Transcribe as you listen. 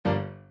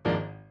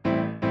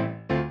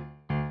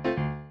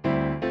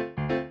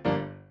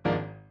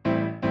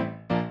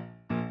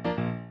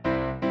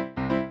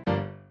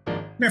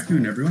Good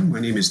afternoon, everyone. My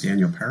name is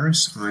Daniel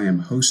Paris. I am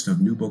host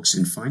of New Books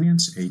in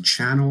Finance, a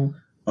channel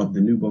of the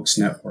New Books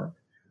Network.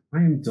 I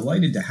am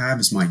delighted to have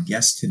as my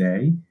guest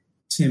today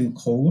Tim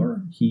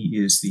Koehler. He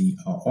is the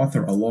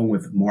author, along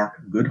with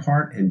Mark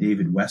Goodhart and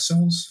David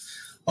Wessels,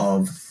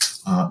 of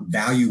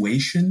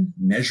Valuation,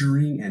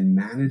 Measuring and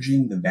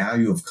Managing the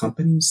Value of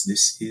Companies.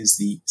 This is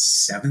the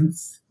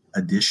seventh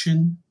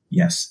edition.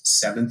 Yes,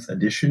 seventh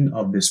edition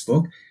of this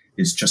book.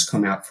 It's just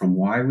come out from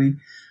Wiley.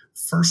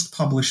 First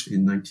published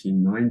in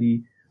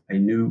 1990, a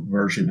new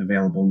version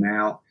available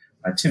now.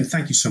 Tim,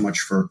 thank you so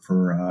much for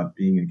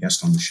being a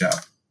guest on the show.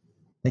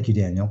 Thank you,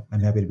 Daniel.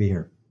 I'm happy to be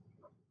here.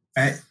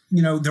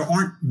 There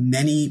aren't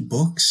many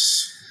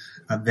books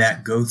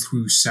that go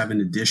through 7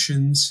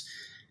 editions.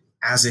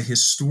 As a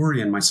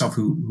historian myself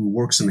who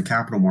works in the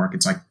capital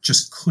markets, I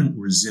just couldn't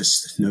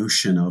resist the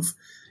notion of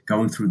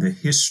going through the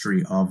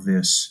history of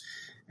this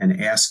and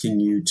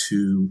asking you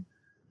to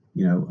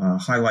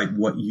highlight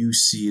what you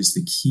see as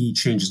the key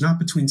changes, not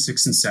between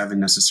 6 and 7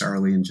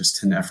 necessarily, in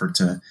just an effort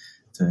to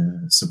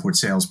support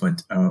sales,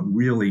 but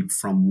really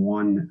from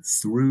 1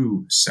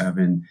 through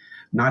 7,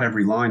 not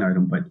every line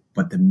item,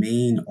 but the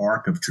main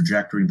arc of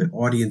trajectory, the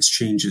audience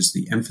changes,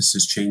 the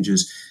emphasis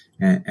changes,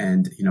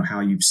 and how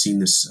you've seen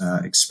this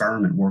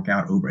experiment work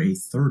out over a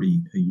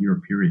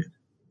 30-year period.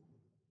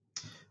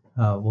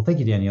 Well, thank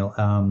you, Daniel.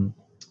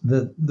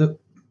 The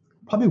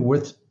probably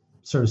worth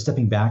sort of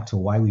stepping back to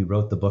why we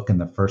wrote the book in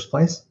the first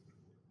place.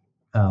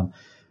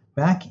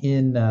 Back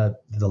in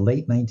the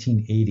late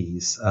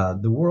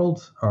 1980s, the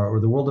world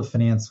of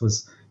finance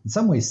was in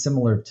some ways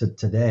similar to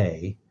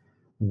today,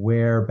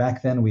 where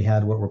back then we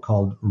had what were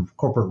called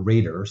corporate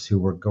raiders who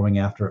were going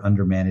after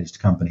undermanaged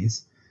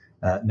companies.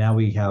 Now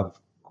we have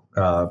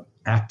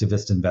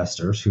activist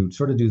investors who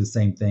sort of do the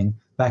same thing.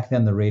 Back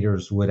then, the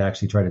raiders would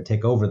actually try to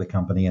take over the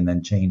company and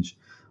then change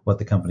what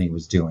the company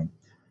was doing.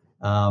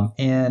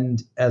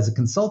 And as a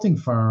consulting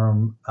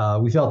firm,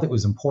 we felt it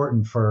was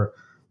important for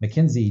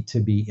McKinsey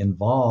to be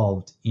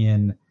involved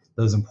in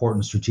those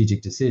important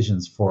strategic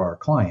decisions for our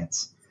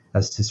clients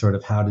as to sort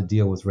of how to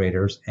deal with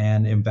raiders.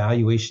 And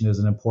evaluation is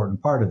an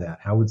important part of that.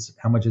 How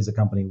much is a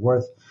company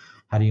worth?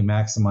 How do you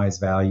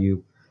maximize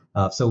value?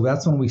 So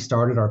that's when we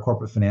started our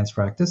corporate finance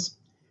practice.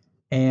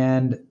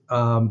 And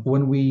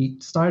when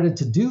we started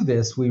to do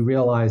this, we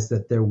realized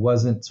that there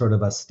wasn't sort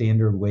of a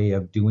standard way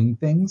of doing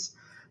things.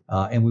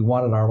 And we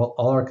wanted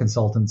all our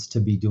consultants to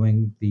be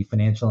doing the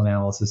financial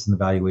analysis and the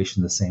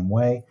valuation the same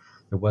way.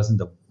 There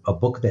wasn't a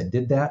book that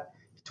did that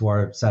to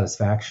our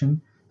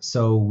satisfaction.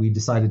 So we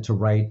decided to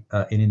write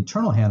an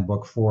internal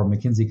handbook for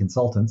McKinsey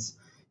consultants.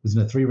 It was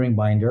in a 3-ring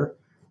binder.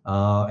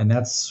 And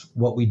that's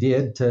what we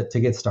did to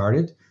get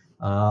started.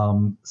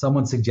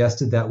 Someone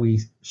suggested that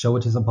we show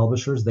it to some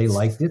publishers. They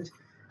liked it.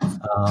 We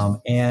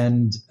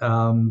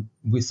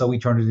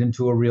turned it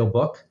into a real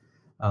book.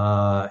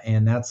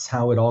 And that's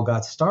how it all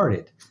got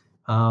started.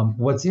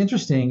 What's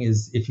interesting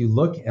is if you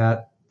look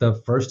at the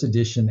first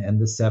edition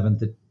and the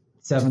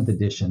seventh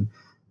edition,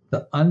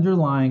 the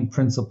underlying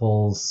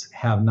principles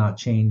have not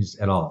changed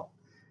at all.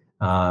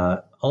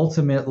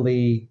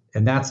 Ultimately,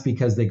 and that's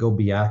because they go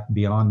back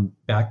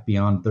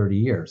beyond 30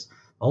 years.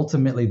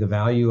 Ultimately, the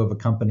value of a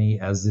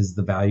company, as is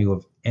the value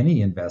of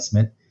any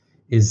investment,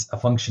 is a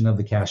function of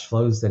the cash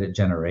flows that it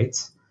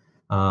generates.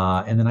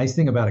 And the nice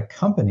thing about a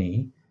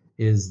company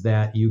is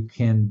that you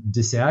can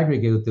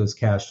disaggregate those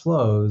cash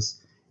flows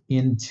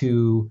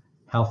into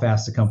how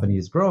fast a company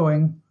is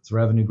growing, its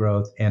revenue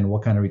growth, and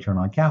what kind of return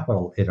on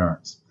capital it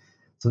earns.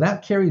 So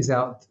that carries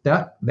out,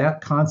 that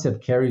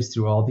concept carries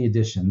through all the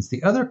editions.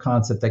 The other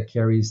concept that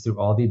carries through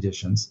all the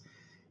editions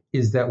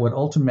is that what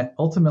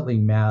ultimately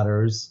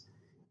matters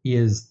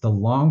is the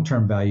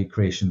long-term value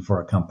creation for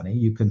a company.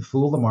 You can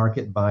fool the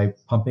market by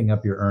pumping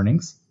up your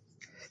earnings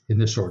in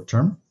the short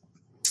term.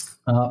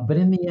 But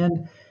in the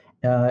end,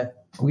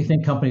 we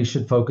think companies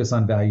should focus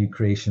on value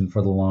creation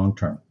for the long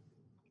term.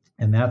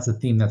 And that's a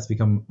theme that's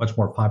become much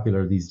more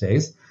popular these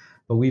days.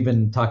 But we've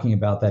been talking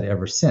about that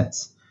ever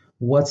since.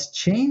 What's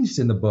changed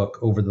in the book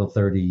over the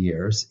 30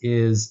 years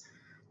is,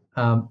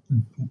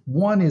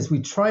 one is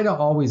we try to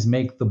always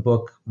make the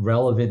book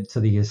relevant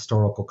to the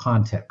historical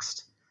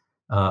context.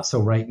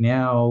 So right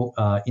now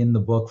in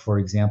the book, for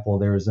example,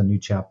 there is a new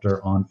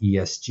chapter on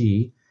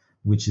ESG,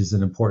 which is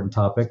an important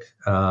topic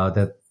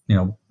that,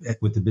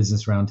 with the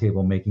Business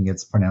Roundtable making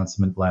its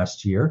pronouncement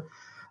last year.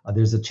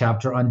 There's a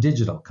chapter on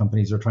digital.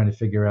 Companies are trying to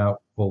figure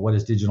out, well, what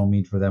does digital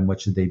mean for them? What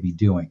should they be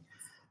doing?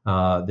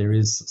 There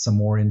is some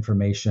more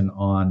information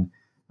on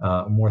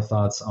more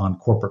thoughts on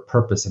corporate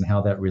purpose and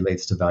how that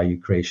relates to value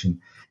creation.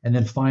 And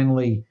then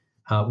finally,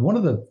 one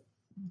of the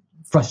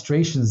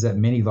frustrations that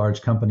many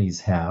large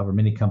companies have, or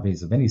many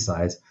companies of any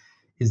size,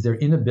 is their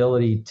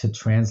inability to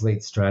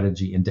translate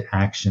strategy into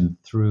action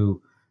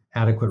through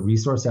adequate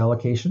resource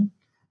allocation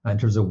in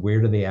terms of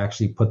where do they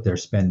actually put their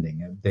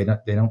spending.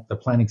 The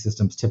planning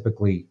systems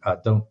typically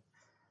don't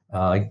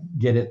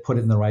put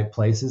it in the right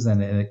places,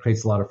 and it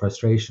creates a lot of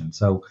frustration.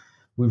 So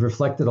we've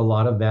reflected a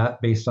lot of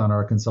that based on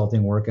our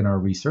consulting work and our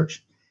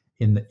research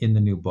in the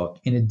new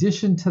book. In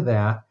addition to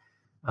that,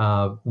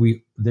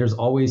 There's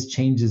always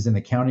changes in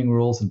accounting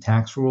rules and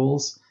tax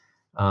rules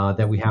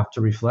that we have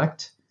to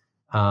reflect.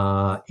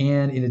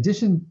 And in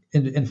addition,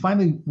 and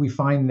finally, we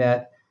find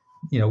that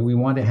we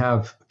want to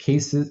have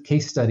case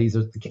studies.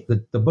 Or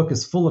the book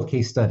is full of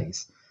case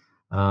studies,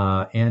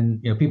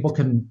 and people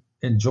can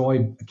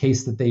enjoy a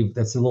case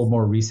that's a little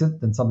more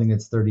recent than something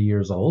that's 30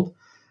 years old.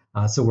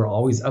 So we're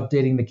always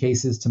updating the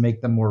cases to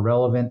make them more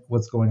relevant,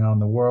 what's going on in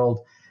the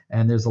world.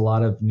 And there's a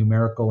lot of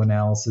numerical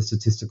analysis,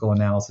 statistical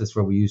analysis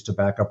where we use to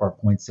back up our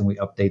points, and we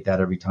update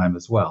that every time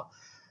as well.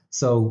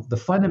 So the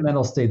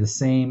fundamentals stay the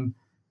same.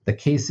 The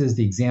cases,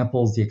 the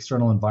examples, the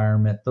external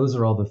environment, those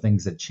are all the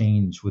things that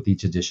change with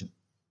each edition.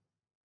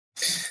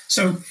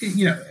 So,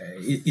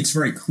 it's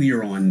very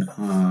clear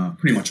on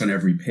pretty much on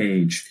every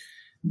page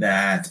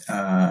that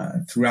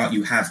throughout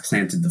you have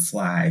planted the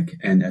flag.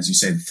 And as you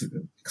said,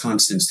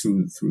 constants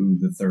through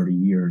the 30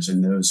 years.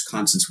 And those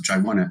constants, which I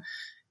want to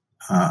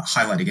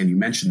highlight again, you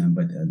mentioned them,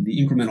 but the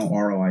incremental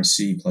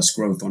ROIC plus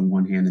growth on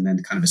one hand, and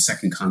then kind of a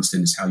second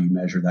constant is how you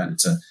measure that.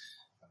 It's a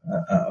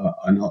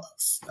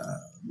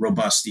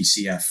robust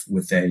DCF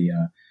with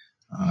a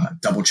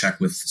double check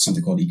with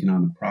something called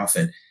economic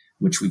profit,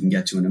 which we can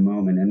get to in a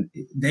moment. And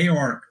they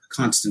are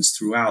constants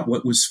throughout.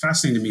 What was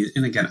fascinating to me,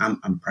 and again, I'm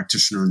a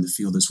practitioner in the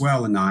field as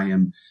well, and I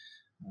am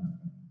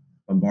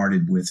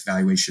bombarded with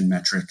valuation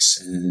metrics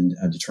and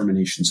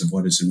determinations of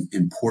what is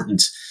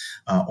important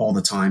all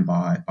the time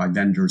by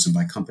vendors and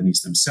by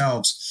companies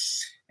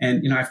themselves.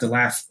 And, I have to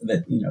laugh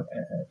that,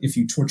 if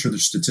you torture the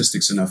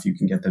statistics enough, you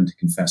can get them to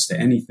confess to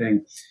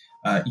anything.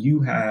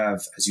 You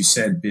have, as you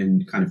said,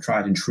 been kind of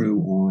tried and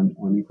true on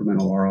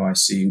incremental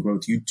ROIC and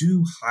growth. You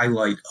do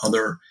highlight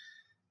other,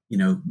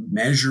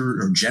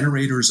 measure or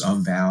generators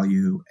of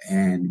value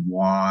and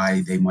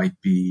why they might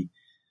be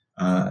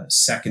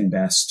second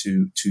best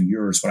to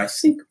yours. But I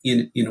think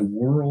in a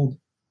world,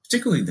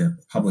 particularly the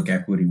public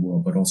equity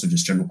world, but also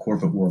just general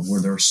corporate world,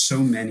 where there are so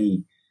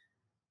many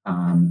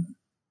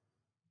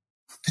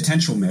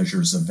potential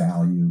measures of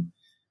value,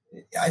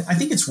 I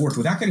think it's worth,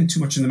 without getting too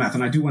much in the math,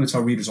 and I do want to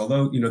tell readers,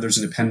 although there's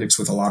an appendix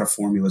with a lot of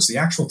formulas, the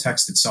actual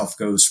text itself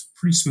goes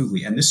pretty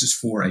smoothly. And this is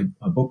for a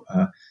book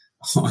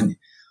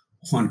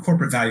on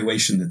corporate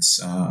valuation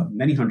that's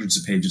many hundreds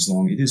of pages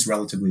long. It is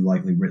relatively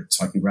lightly written,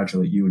 so I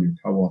congratulate you and your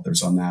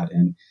co-authors on that.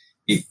 And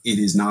it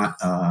is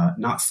not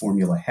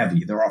formula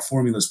heavy. There are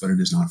formulas, but it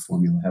is not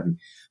formula heavy.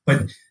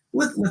 But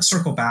let's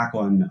circle back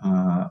on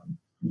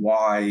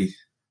why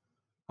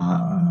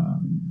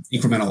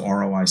incremental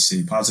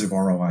ROIC, positive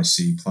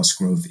ROIC plus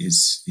growth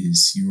is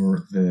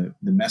the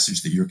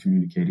message that you're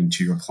communicating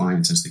to your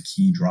clients as the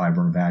key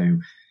driver of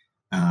value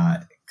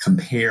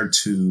compared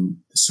to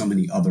so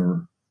many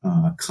other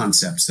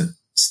concepts that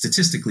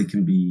statistically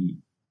can be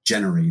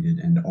generated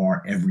and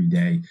are every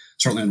day,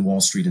 certainly on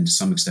Wall Street and to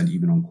some extent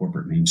even on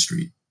corporate Main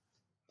Street.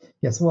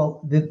 Yes,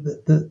 well,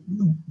 the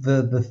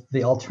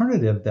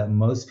alternative that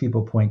most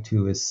people point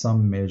to is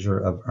some measure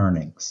of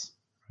earnings,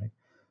 right?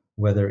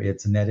 Whether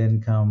it's net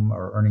income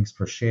or earnings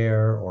per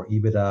share or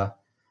EBITDA,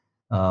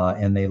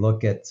 and they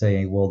look at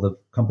saying, well, the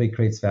company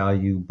creates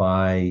value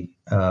by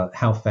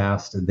how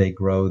fast they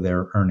grow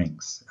their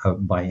earnings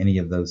by any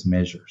of those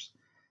measures.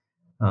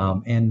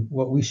 And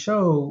what we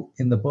show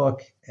in the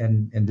book,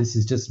 and this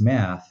is just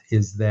math,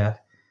 is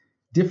that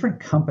different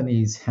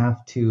companies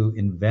have to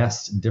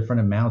invest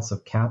different amounts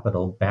of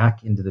capital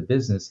back into the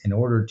business in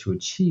order to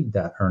achieve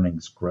that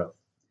earnings growth.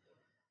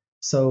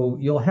 So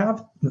you'll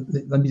have,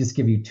 let me just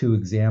give you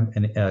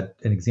an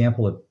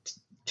example of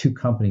two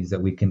companies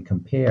that we can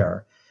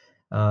compare.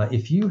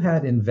 If you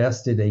had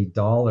invested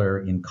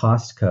 $1 in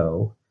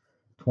Costco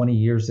 20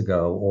 years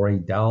ago, or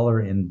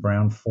 $1 in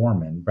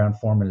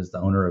Brown-Forman is the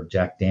owner of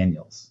Jack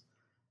Daniels.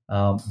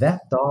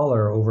 That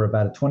dollar over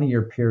about a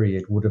 20-year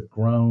period would have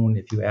grown,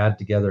 if you add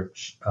together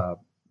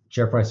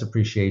share price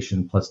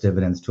appreciation plus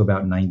dividends, to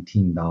about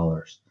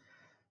 $19.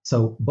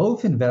 So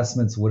both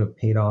investments would have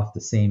paid off the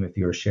same if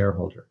you're a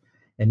shareholder.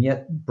 And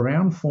yet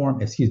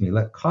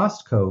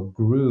Costco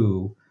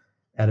grew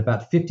at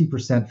about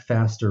 50%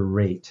 faster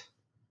rate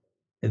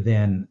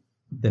than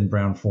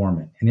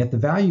Brown-Forman. And yet the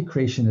value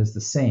creation is the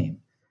same.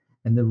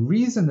 And the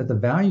reason that the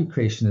value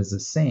creation is the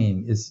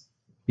same is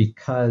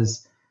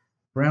because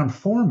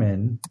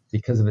Brown-Forman,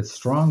 because of its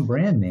strong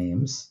brand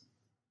names,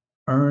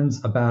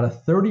 earns about a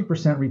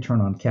 30% return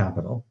on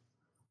capital,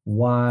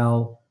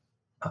 while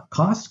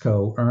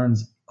Costco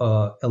earns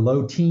a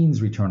low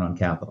teens return on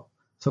capital.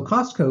 So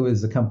Costco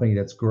is a company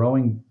that's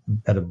growing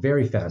at a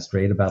very fast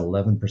rate, about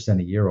 11%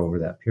 a year over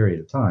that period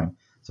of time,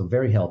 so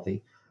very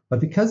healthy. But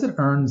because it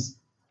earns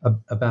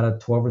about a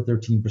 12 or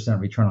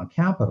 13% return on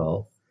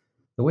capital,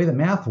 the way the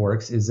math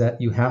works is that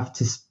you have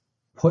to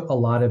put a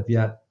lot of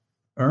that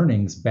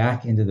earnings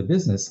back into the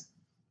business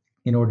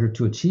in order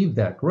to achieve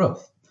that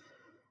growth.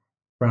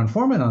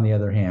 Brown-Forman, on the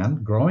other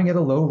hand, growing at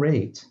a low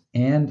rate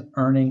and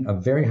earning a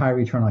very high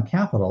return on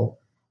capital,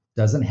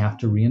 doesn't have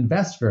to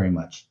reinvest very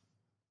much.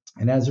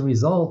 And as a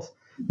result,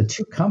 the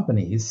two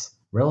companies,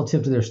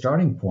 relative to their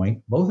starting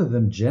point, both of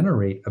them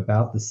generate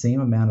about the same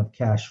amount of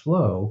cash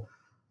flow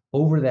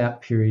over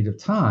that period of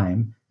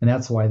time, And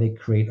that's why they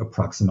create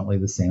approximately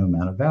the same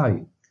amount of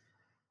value.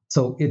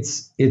 So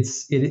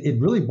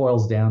it really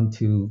boils down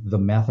to the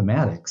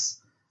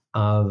mathematics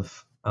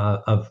of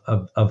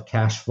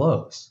cash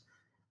flows,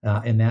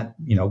 and that,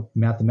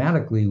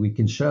 mathematically we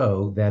can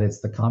show that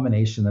it's the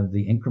combination of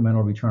the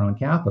incremental return on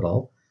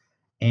capital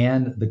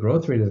and the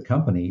growth rate of the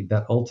company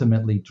that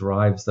ultimately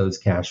drives those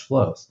cash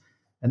flows.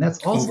 And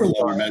that's also over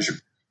longer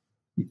measurement.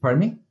 Pardon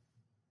me.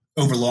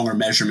 Over longer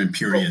measurement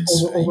periods.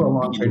 Over a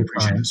long period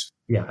of time.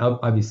 Yeah,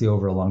 obviously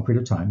over a long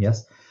period of time.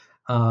 Yes,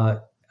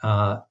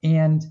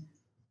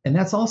 and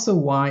that's also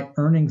why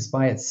earnings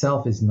by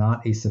itself is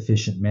not a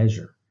sufficient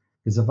measure.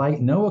 Because if I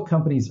know a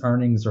company's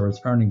earnings or its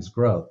earnings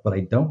growth, but I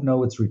don't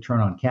know its return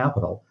on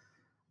capital,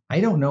 I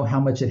don't know how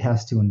much it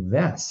has to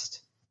invest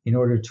in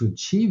order to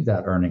achieve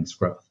that earnings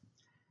growth.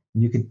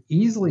 And you could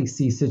easily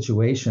see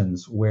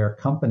situations where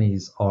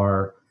companies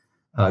are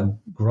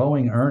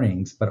growing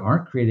earnings but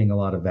aren't creating a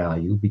lot of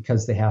value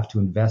because they have to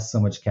invest so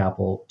much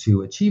capital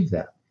to achieve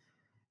that.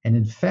 And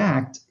in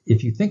fact,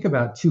 if you think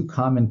about two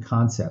common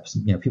concepts,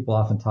 people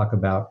often talk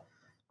about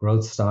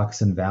growth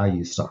stocks and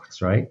value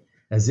stocks, right?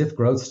 As if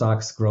growth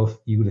stocks grow,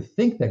 you would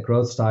think that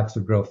growth stocks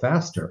would grow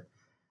faster.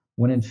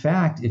 When in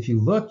fact, if you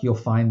look, you'll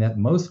find that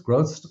most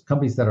growth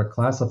companies that are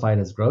classified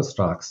as growth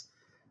stocks,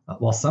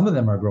 while some of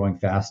them are growing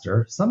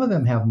faster, some of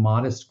them have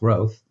modest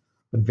growth,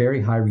 but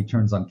very high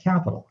returns on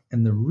capital.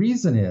 And the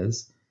reason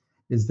is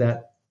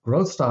that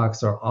growth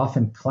stocks are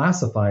often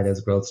classified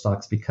as growth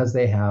stocks because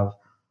they have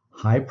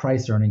high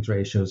price earnings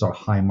ratios or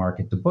high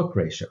market to book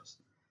ratios.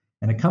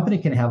 And a company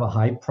can have a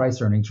high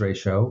price earnings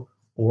ratio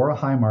or a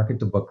high market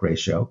to book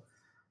ratio,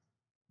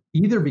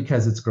 either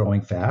because it's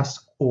growing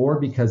fast or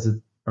because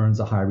it earns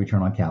a high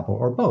return on capital,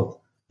 or both.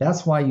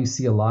 That's why you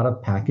see a lot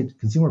of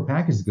consumer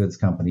packaged goods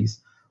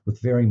companies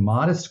with very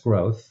modest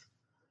growth,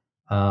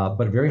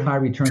 but very high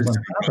returns on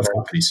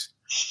capital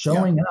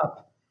showing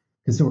up,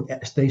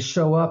 because they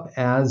show up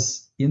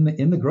as in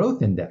the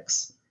growth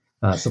index.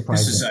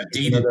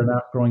 Surprisingly, they're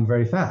not growing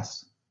very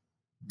fast.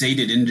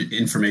 Dated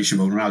information,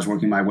 but when I was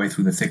working my way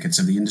through the thickets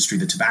of the industry,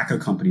 the tobacco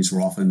companies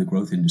were often in the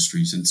growth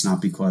industries, and it's not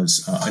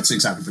because it's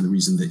exactly for the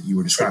reason that you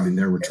were describing.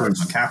 Their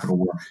returns on capital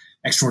were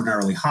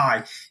extraordinarily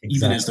high,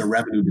 even as their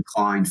revenue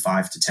declined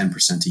 5 to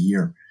 10% a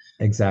year.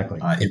 Exactly.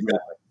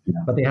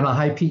 But they had a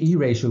high PE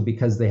ratio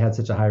because they had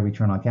such a high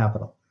return on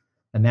capital,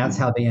 and that's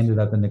how they ended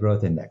up in the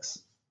growth index.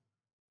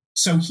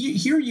 So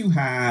here you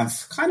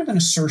have kind of an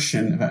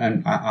assertion,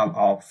 and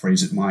I'll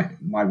phrase it, my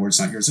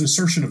words, not yours, an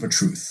assertion of a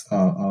truth,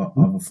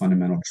 of a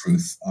fundamental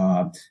truth,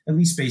 at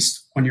least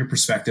based on your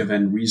perspective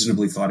and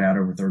reasonably thought out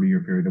over a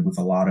 30-year period and with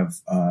a lot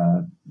of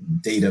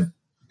data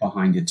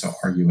behind it to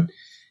argue it.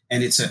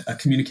 And it's a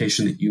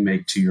communication that you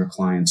make to your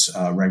clients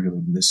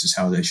regularly. This is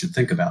how they should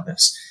think about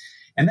this.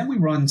 And then we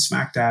run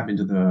smack dab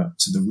into the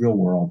real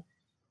world.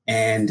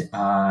 And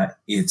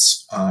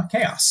it's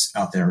chaos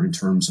out there in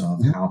terms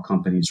of how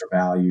companies are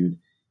valued.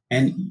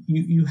 And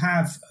you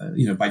have,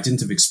 by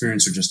dint of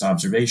experience or just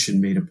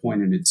observation, made a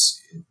point, and it's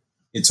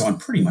on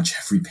pretty much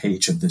every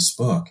page of this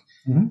book,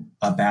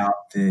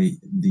 about the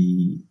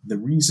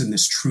reason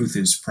this truth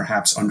is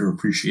perhaps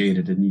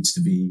underappreciated and needs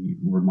to be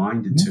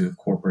reminded to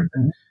corporate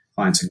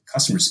clients and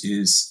customers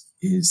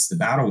is the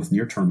battle with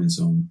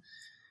near-termism.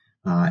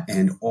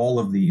 And all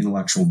of the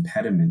intellectual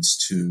impediments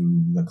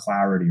to the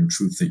clarity or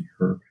truth that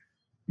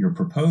you're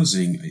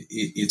proposing,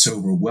 it's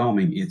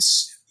overwhelming.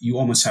 You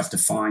almost have to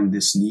find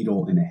this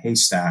needle in a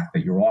haystack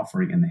that you're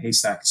offering, and the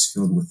haystack is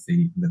filled with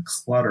the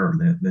clutter,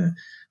 the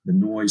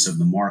noise of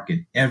the market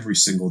every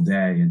single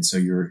day. And so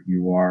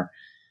you are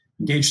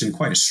engaged in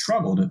quite a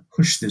struggle to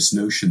push this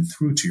notion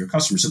through to your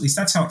customers. At least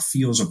that's how it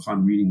feels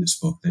upon reading this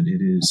book, that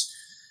it is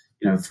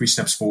 3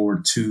 steps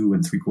forward, 2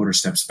 3/4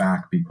 steps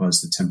back,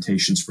 because the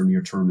temptations for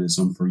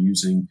near-termism, for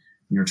using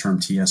near-term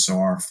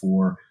TSR,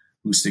 for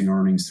boosting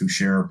earnings through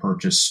share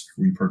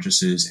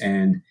repurchases,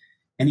 and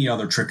any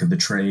other trick of the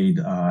trade,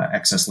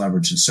 excess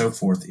leverage and so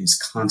forth, is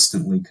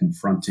constantly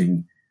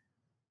confronting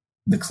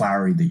the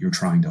clarity that you're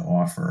trying to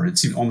offer. It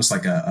seems almost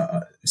like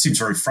it seems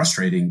very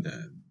frustrating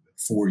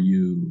for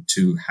you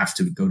to have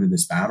to go to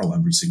this battle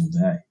every single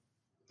day.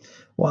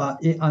 Well,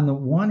 on the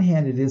one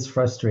hand, it is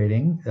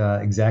frustrating,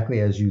 exactly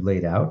as you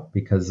laid out,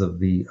 because of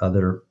the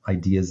other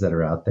ideas that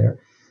are out there.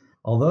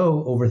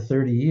 Although over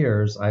 30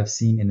 years, I've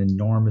seen an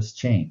enormous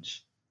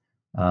change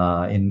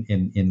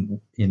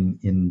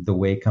in the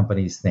way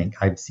companies think.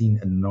 I've seen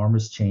an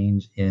enormous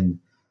change in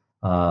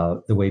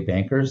the way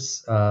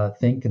bankers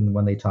think and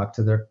when they talk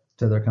to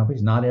their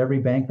companies. Not every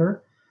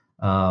banker,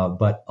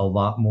 but a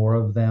lot more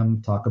of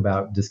them talk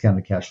about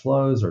discounted cash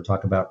flows or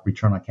talk about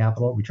return on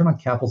capital. Return on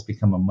capital has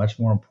become a much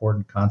more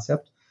important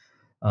concept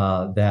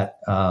that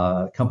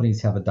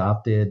companies have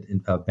adopted,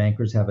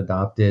 bankers have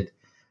adopted.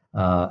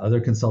 Other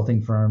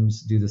consulting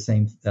firms do the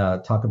same,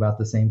 talk about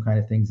the same kind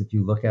of things. If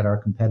you look at our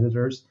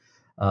competitors,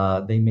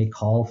 they may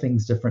call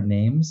things different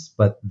names,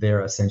 but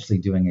they're essentially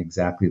doing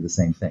exactly the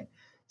same thing.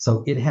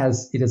 So it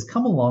has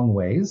come a long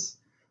ways.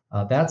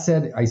 That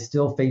said, I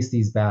still face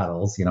these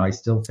battles. I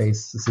still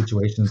face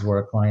situations where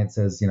a client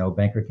says, a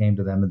banker came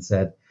to them and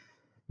said,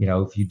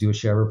 if you do a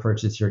share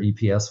repurchase, your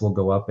EPS will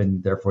go up,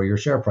 and therefore your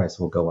share price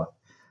will go up,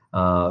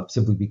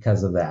 simply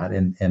because of that.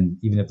 And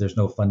even if there's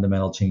no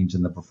fundamental change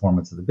in the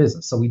performance of the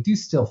business, so we do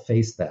still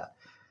face that.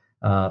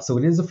 So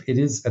it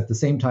is at the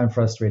same time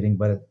frustrating,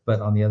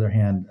 but on the other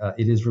hand,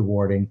 it is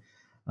rewarding.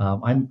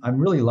 I'm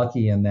really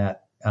lucky in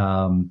that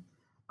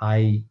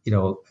I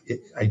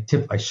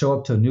show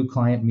up to a new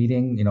client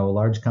meeting, a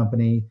large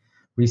company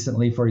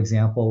recently, for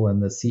example,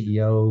 and the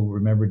CEO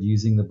remembered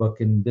using the book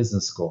in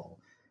business school.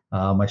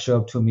 I show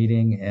up to a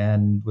meeting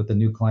and with a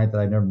new client that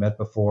I've never met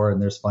before,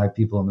 and there's 5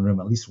 people in the room.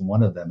 At least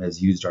one of them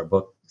has used our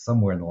book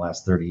somewhere in the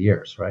last 30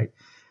 years, right?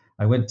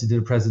 I went to do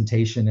a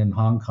presentation in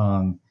Hong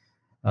Kong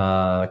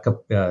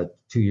 2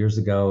 years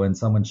ago, and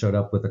someone showed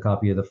up with a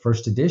copy of the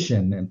first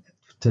edition and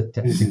to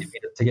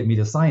get me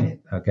to sign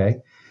it.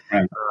 Okay.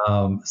 Right.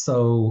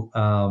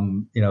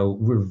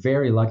 We're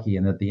very lucky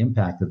in that the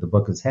impact that the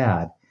book has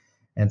had.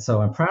 And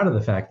so I'm proud of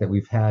the fact that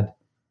we've had,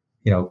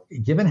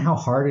 given how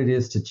hard it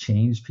is to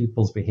change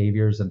people's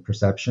behaviors and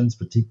perceptions,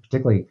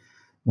 particularly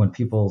when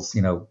people's,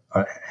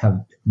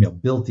 have,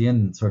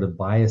 built-in sort of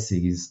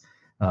biases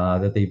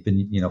that they've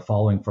been,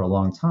 following for a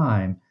long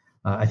time.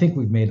 I think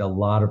we've made a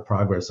lot of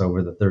progress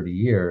over the 30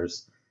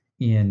 years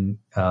in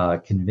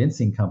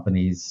convincing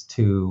companies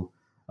to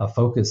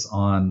focus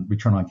on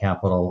return on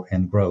capital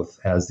and growth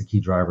as the key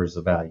drivers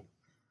of value.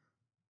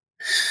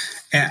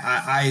 And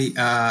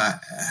I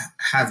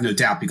have no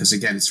doubt, because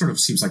again, it sort of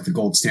seems like the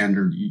gold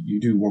standard. You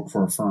do work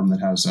for a firm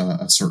that has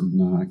a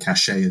certain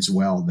cachet as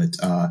well.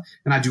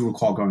 And I do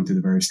recall going through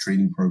the various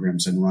training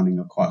programs and running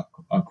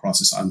across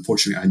this.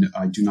 Unfortunately,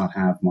 I do not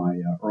have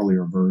my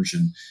earlier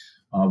version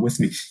with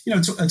me.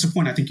 It's a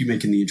point I think you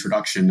make in the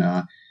introduction,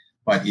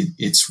 but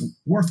it's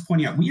worth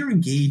pointing out. We are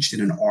engaged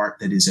in an art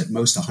that is at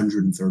most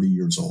 130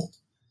 years old.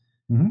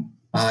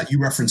 Mm-hmm.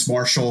 You referenced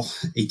Marshall,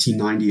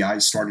 1890. I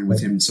started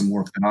with him in some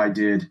work that I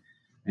did.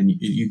 And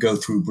you go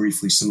through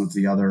briefly some of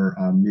the other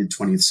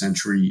mid-20th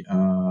century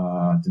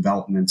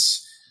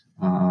developments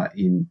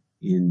in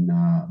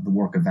the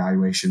work of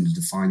valuation,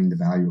 defining the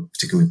value of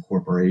particularly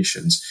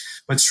corporations.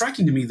 But it's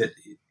striking to me that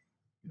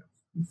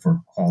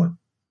for, call it,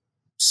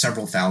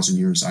 several thousand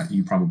years,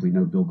 you probably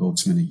know Bill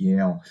Goldsman at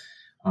Yale,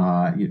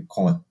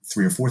 call it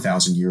 3,000 or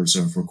 4,000 years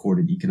of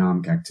recorded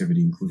economic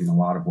activity, including a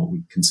lot of what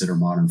we consider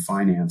modern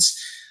finance,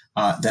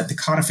 that the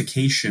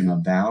codification of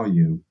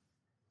value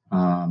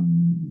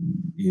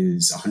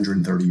is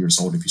 130 years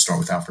old if you start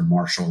with Alfred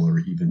Marshall, or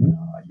even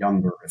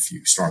younger if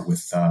you start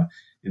with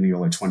in the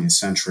early 20th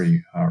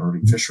century,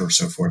 Irving Fisher or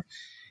so forth.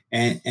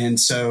 And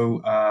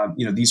so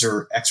these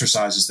are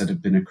exercises that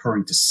have been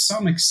occurring to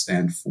some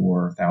extent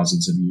for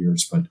thousands of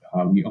years, but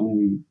we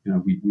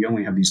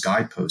only have these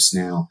guideposts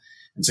now.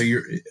 And so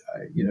you're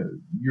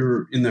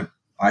in the,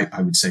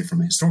 I would say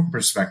from a historical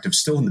perspective,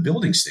 still in the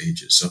building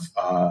stages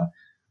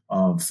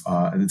of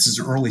and this is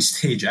an early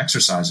stage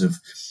exercise of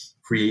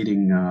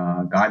creating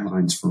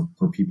guidelines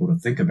for people to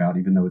think about,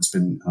 even though it's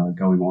been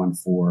going on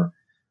for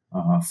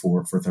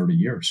 30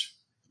 years.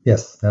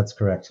 Yes, that's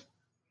correct.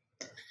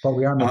 But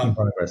we are making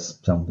progress.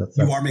 So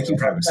you are making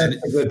progress.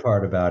 That's a good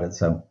part about it.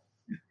 So,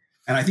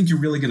 and I think you're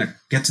really going to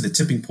get to the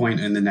tipping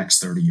point in the next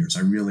 30 years.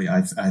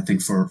 I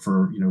think for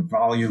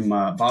volume,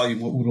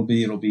 what it'll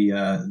be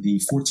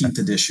the 14th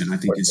edition. I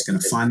think is going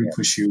to finally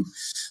push you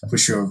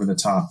over the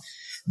top.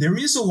 There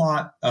is a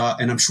lot,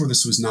 and I'm sure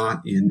this was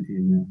not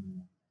in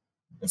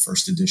the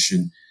first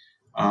edition.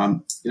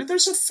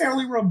 There's a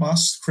fairly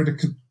robust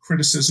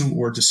criticism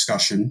or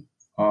discussion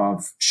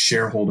of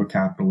shareholder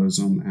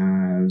capitalism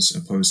as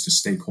opposed to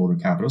stakeholder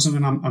capitalism.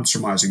 And I'm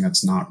surmising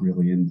that's not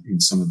really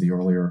in some of the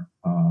earlier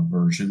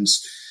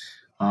versions.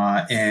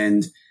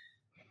 And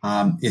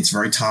it's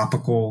very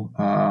topical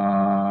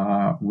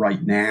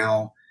right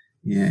now.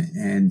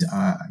 And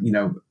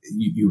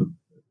you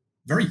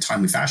very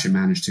timely fashion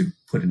managed to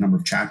put a number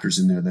of chapters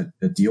in there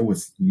that deal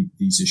with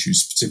these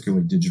issues,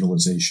 particularly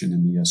digitalization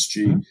and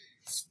ESG. Mm-hmm.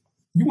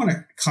 You want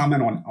to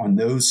comment on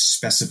those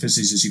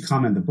specificities as you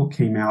comment? The book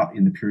came out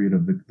in the period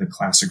of the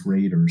classic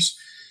Raiders,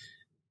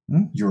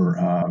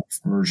 your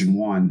version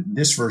 1.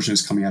 This version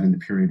is coming out in the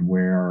period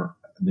where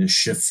the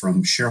shift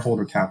from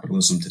shareholder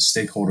capitalism to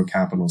stakeholder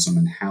capitalism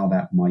and how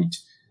that might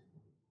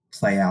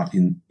play out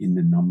in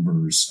the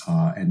numbers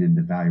and in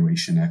the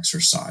valuation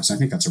exercise. I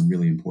think that's a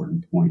really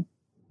important point.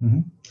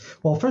 Mm-hmm.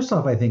 Well, first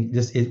off, I think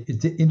just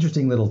it's an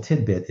interesting little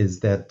tidbit is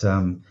that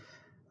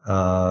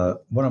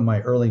one of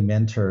my early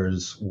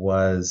mentors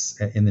was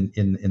in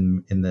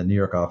the New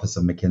York office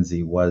of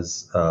McKinsey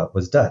was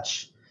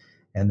Dutch,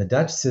 and the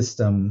Dutch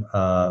system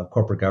of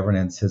corporate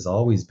governance has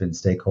always been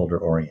stakeholder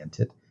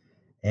oriented.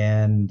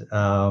 And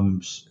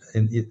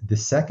in the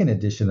second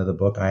edition of the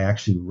book, I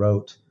actually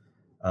wrote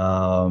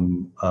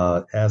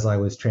as I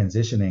was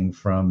transitioning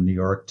from New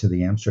York to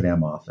the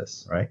Amsterdam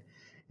office, right?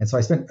 And so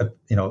I spent the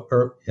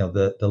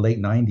late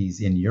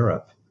 90s in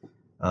Europe.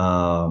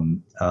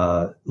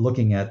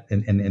 Looking at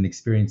and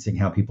experiencing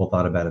how people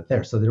thought about it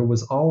there. So there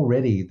was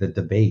already the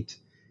debate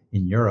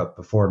in Europe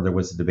before there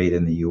was a debate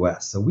in the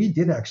US. So we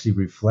did actually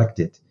reflect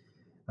it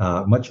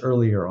much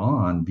earlier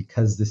on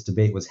because this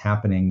debate was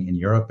happening in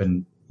Europe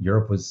and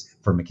Europe was,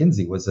 for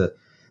McKinsey, was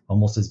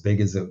almost as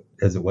big as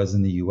it was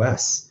in the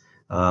U.S.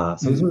 So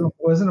it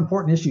was an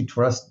important issue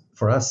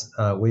for us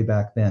way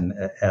back then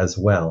as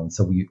well. And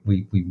so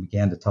we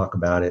began to talk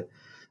about it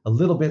a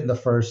little bit in the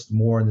first,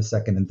 more in the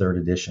second and third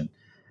edition.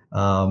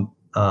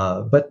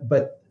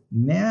 But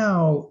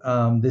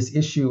now this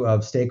issue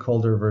of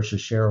stakeholder versus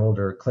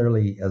shareholder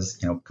clearly has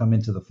come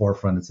into the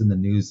forefront. It's in the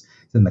news.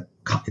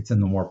 It's in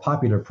the more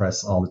popular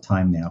press all the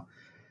time now.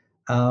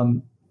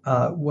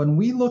 When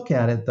we look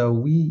at it, though,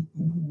 we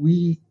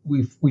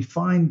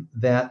find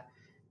that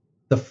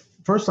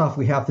first off,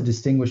 we have to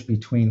distinguish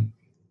between,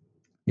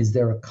 is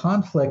there a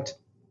conflict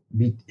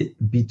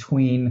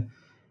between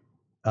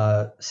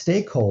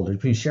stakeholders,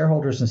 between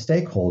shareholders and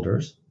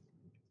stakeholders,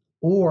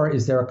 or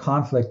is there a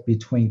conflict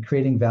between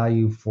creating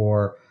value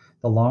for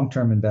the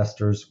long-term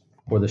investors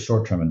or the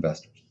short-term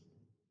investors?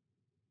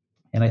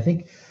 And I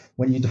think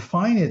when you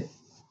define it,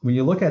 when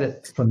you look at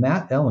it from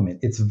that element,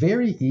 it's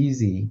very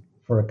easy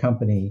for a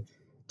company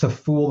to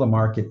fool the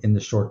market in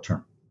the short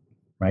term,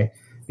 right?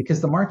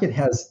 Because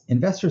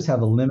investors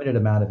have a limited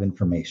amount of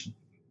information.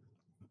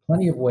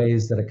 Plenty of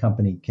ways that a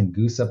company can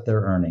goose up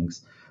their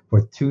earnings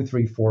for 2,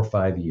 3, 4,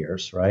 5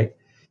 years, right?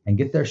 And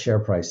get their share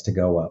price to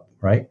go up,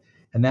 right?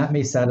 And that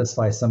may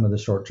satisfy some of the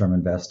short-term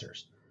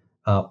investors.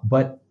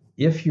 But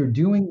if you're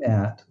doing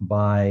that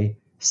by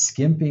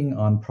skimping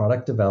on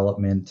product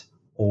development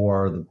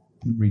or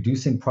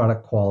reducing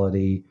product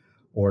quality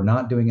or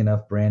not doing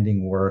enough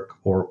branding work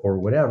or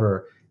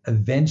whatever,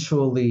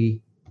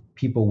 eventually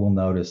people will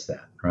notice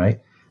that,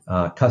 right?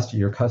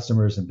 Your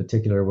customers in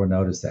particular will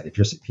notice that. If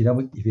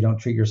you don't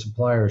treat your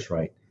suppliers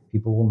right,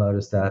 people will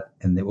notice that,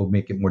 and it will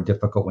make it more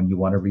difficult when you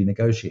want to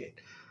renegotiate.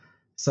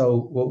 So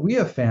what we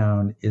have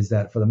found is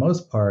that for the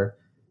most part,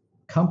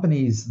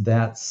 companies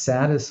that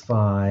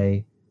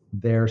satisfy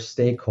their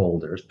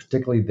stakeholders,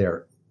 particularly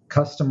their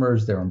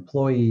customers, their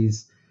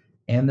employees,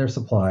 and their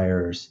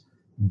suppliers,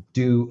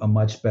 do a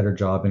much better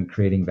job in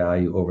creating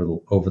value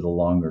over the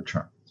longer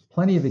term.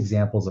 Plenty of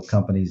examples of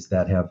companies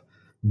that have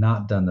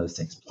not done those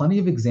things. Plenty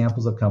of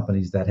examples of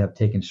companies that have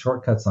taken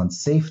shortcuts on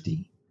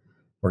safety,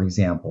 for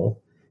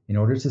example, in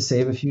order to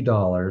save a few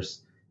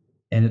dollars,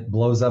 and it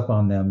blows up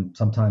on them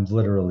sometimes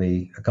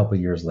literally a couple of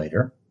years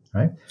later,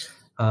 right?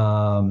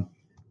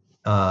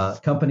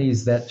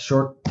 Companies that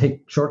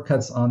take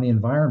shortcuts on the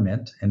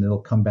environment, and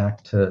it'll come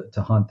back to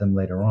haunt them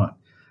later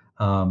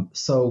on.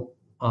 So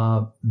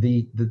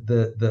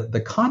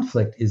the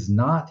conflict is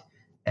not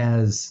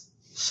as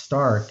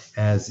stark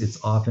as it's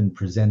often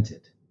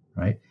presented,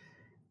 right?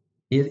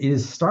 It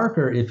is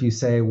starker if you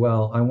say,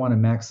 well, I want to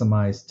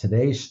maximize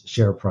today's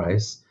share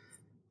price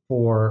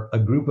for a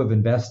group of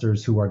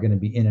investors who are going to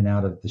be in and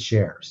out of the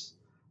shares,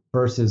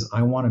 versus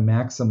I want to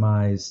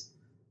maximize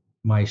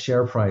my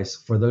share price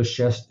for those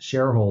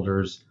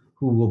shareholders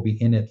who will be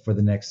in it for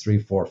the next 3,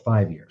 4,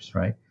 5 years,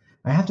 right?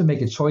 I have to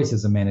make a choice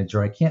as a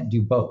manager. I can't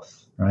do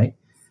both, right?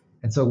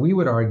 And so we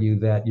would argue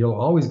that you're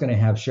always going to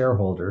have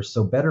shareholders,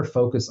 so better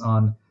focus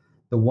on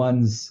the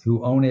ones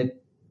who own it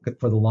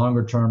for the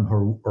longer term,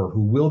 or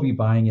who will be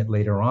buying it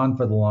later on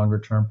for the longer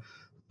term.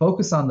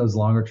 Focus on those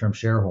longer term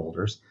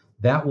shareholders.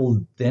 That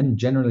will then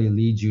generally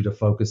lead you to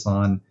focus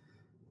on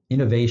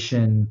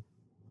innovation,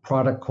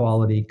 product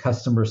quality,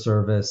 customer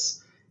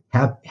service,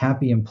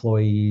 happy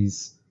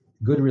employees,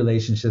 good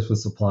relationships with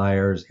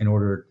suppliers in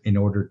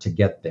order to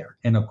get there.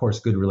 And of course,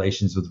 good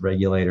relations with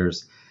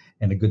regulators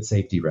and a good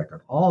safety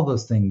record. All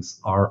those things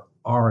are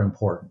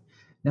important.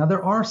 Now,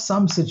 there are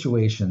some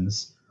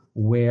situations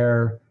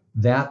where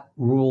that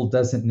rule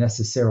doesn't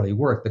necessarily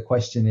work. The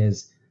question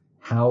is,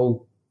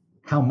 how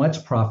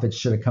much profit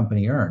should a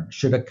company earn?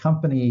 Should a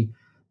company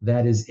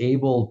that is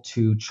able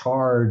to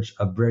charge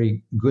a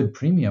very good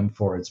premium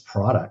for its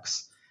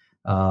products?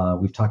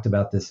 We've talked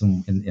about this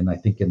in I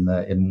think in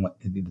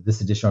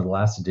this edition or the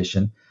last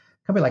edition.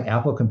 A company like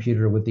Apple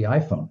Computer with the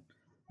iPhone,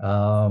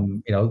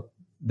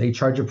 they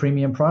charge a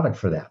premium product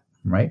for that,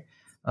 right?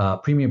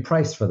 Premium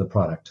price for the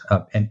product,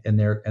 and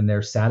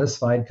their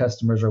satisfied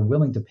customers are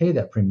willing to pay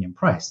that premium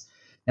price.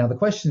 Now, the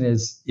question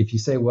is, if you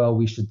say, well,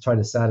 we should try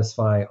to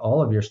satisfy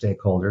all of your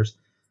stakeholders,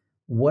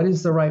 what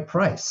is the right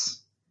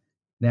price?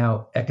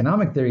 Now,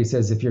 economic theory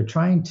says if you're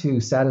trying to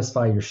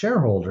satisfy your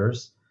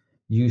shareholders,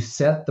 you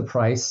set the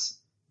price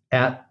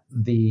at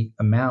the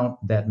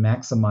amount that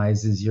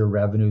maximizes your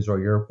revenues or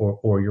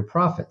your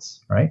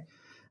profits, right?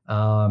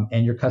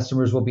 And your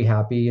customers will be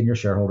happy, and your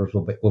shareholders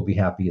will be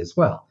happy as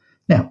well.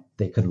 Now,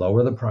 they could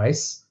lower the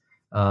price.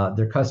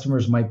 Their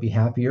customers might be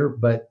happier,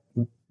 but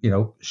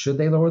should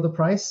they lower the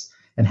price?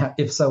 And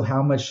if so,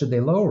 how much should they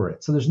lower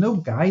it? So there's no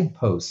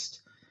guidepost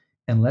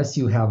unless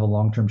you have a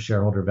long-term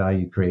shareholder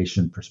value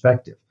creation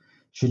perspective.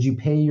 Should you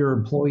pay your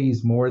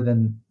employees more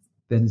than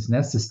is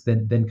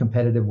necessary than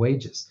competitive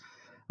wages?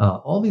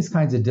 All these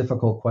kinds of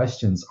difficult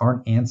questions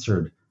aren't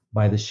answered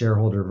by the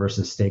shareholder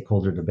versus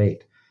stakeholder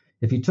debate.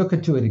 If you took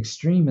it to an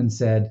extreme and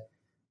said,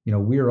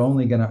 we're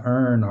only going to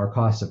earn our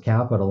cost of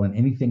capital, and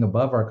anything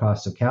above our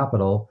cost of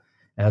capital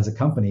as a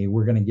company,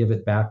 we're going to give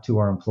it back to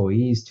our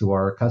employees, to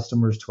our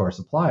customers, to our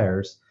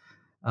suppliers,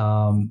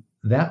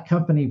 that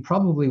company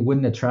probably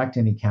wouldn't attract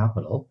any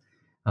capital.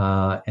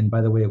 And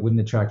by the way, it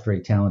wouldn't attract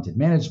very talented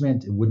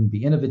management. It wouldn't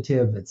be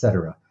innovative, et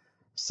cetera.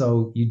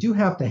 So you do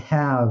have to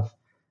have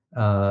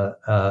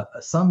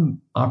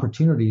some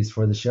opportunities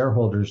for the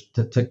shareholders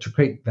to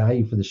create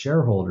value for the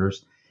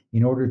shareholders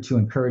in order to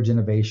encourage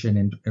innovation,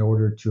 in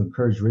order to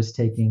encourage risk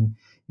taking,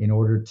 in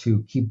order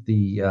to keep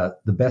the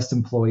best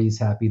employees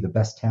happy, the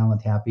best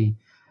talent happy.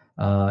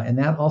 And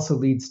that also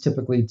leads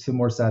typically to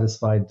more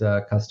satisfied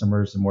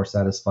customers and more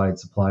satisfied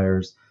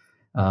suppliers,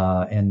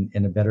 and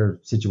a better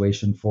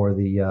situation for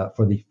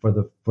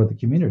the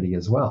community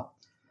as well.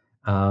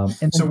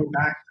 And so we're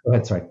back. Go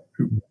ahead. Sorry.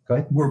 Go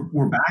ahead.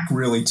 We're back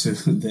really to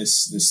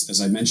this,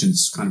 as I mentioned,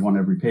 it's kind of on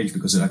every page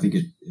because I think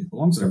it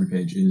belongs on every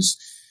page, is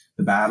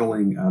the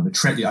battling, I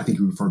think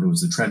you referred to it as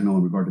the treadmill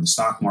in regard to the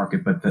stock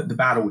market, but the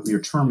battle with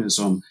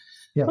near-termism.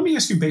 Yeah. Let me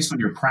ask you, based on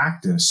your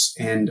practice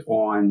and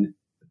on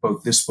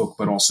both this book,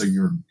 but also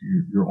your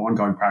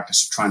ongoing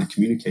practice of trying to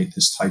communicate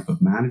this type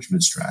of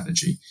management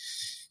strategy,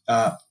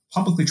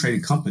 publicly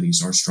traded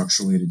companies are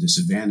structurally at a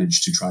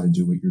disadvantage to try to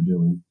do what you're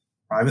doing.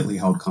 Privately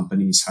held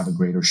companies have a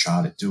greater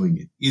shot at doing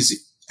it.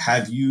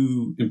 Have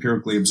you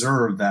empirically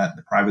observed that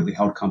the privately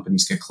held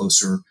companies get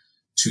closer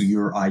to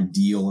your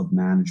ideal of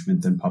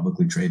management than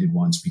publicly traded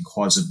ones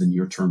because of the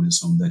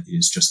near-termism that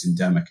is just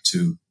endemic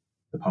to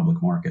the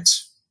public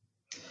markets?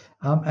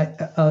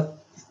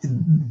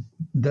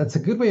 That's a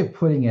good way of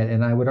putting it,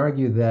 and I would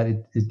argue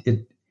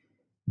that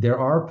there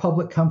are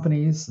public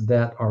companies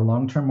that are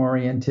long-term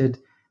oriented,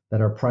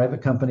 that are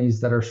private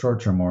companies that are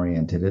short-term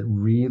oriented. It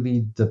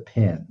really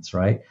depends,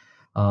 right?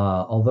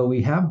 Although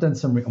we have done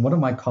one of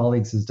my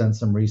colleagues has done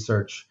some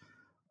research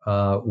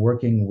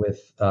working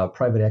with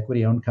private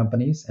equity-owned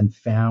companies and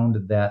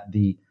found that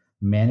the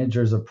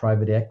managers of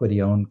private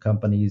equity-owned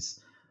companies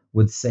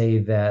would say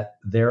that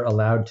they're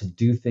allowed to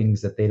do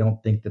things that they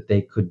don't think that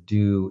they could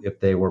do if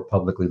they were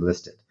publicly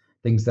listed,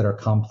 things that are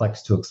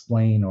complex to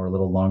explain or a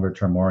little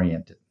longer-term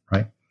oriented,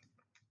 right?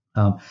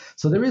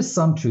 So there is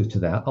some truth to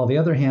that. On the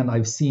other hand,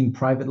 I've seen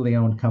privately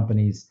owned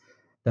companies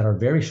that are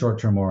very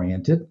short-term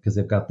oriented because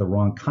they've got the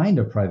wrong kind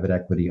of private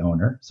equity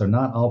owner. So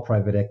not all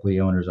private equity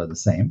owners are the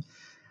same.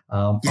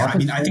 I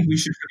think we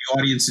should, for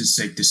the audience's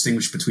sake,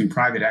 distinguish between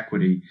private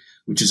equity,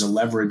 which is a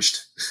leveraged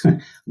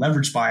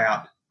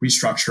buyout,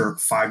 restructure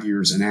 5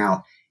 years and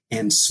out,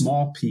 and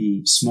small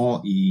p,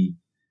 small e,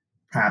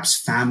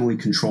 perhaps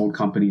family-controlled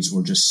companies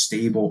or just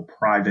stable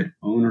private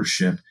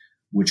ownership,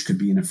 which could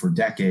be in it for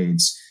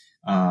decades.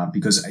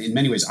 Because in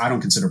many ways, I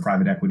don't consider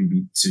private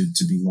equity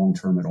to be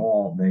long-term at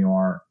all. They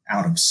are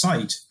out of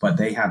sight, but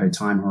they have a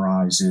time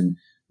horizon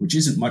which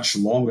isn't much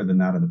longer than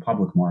that of the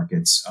public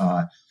markets.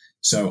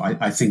 So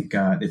I think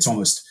it's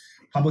almost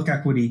public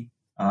equity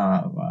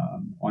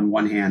on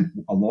one hand,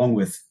 along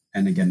with,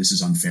 and again, this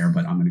is unfair,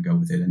 but I'm going to go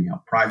with it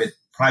anyhow, private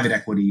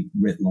equity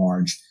writ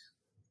large,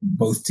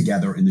 both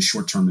together in the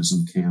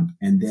short-termism camp,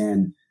 and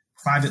then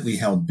privately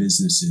held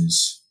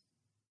businesses,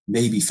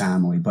 maybe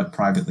family, but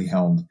privately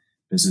held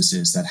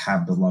businesses that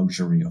have the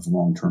luxury of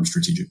long-term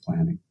strategic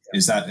planning.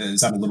 Is that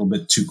a little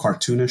bit too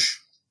cartoonish?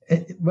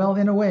 Well,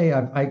 in a way,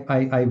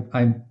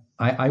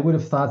 I would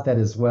have thought that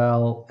as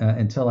well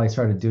until I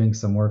started doing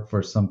some work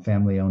for some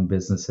family-owned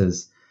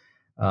businesses.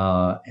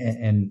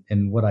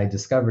 And what I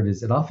discovered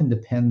is it often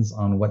depends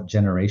on what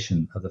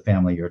generation of the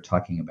family you're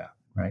talking about,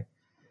 right?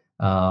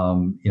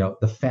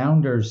 The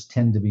founders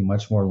tend to be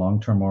much more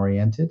long-term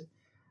oriented.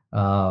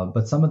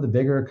 But some of the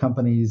bigger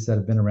companies that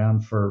have been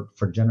around for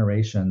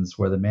generations,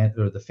 where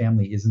the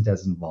family isn't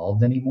as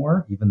involved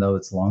anymore, even though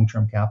it's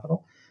long-term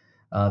capital,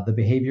 the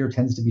behavior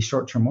tends to be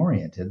short-term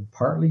oriented,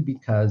 partly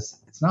because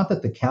it's not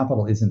that the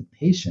capital isn't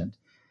patient,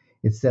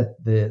 it's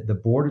that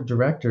the board of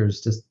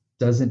directors just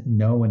doesn't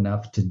know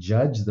enough to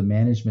judge the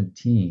management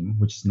team,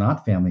 which is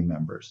not family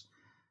members,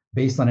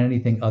 based on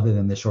anything other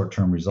than the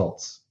short-term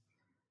results.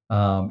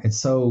 And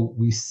so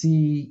we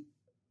see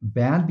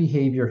bad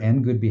behavior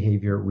and good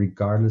behavior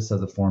regardless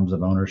of the forms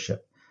of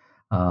ownership.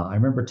 I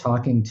remember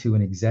talking to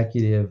an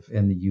executive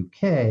in the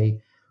UK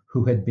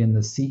who had been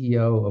the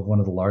CEO of one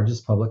of the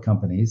largest public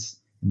companies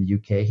in the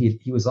UK.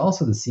 He was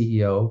also the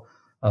CEO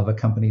of a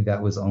company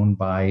that was owned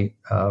by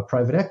a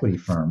private equity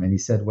firm. And he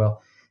said,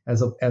 well,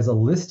 as a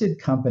listed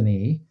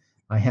company,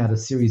 I had a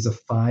series of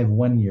 5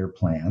 one-year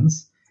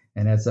plans.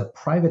 And as a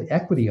private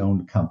equity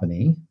owned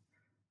company,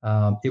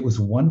 it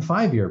was 1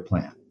 5-year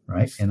plan,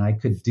 right? And I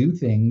could do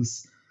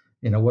things.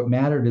 What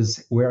mattered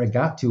is where I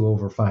got to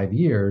over 5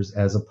 years,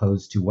 as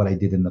opposed to what I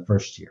did in the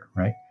first year,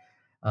 right?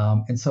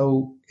 And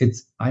so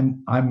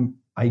I'm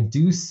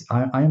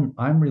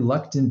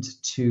reluctant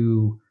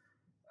to,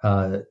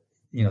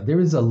 there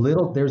is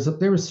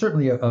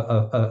certainly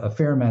a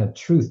fair amount of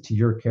truth to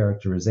your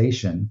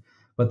characterization,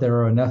 but there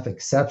are enough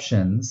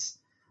exceptions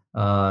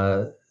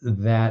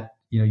that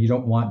you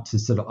don't want to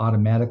sort of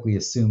automatically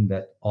assume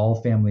that all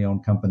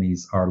family-owned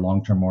companies are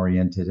long-term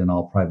oriented and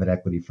all private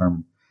equity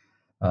firm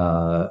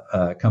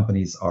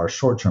companies are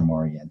short-term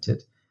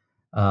oriented,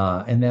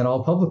 and that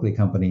all publicly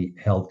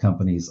held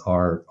companies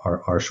are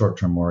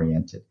short-term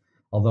oriented.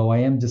 Although I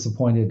am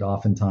disappointed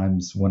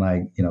oftentimes when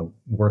I,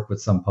 work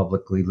with some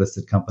publicly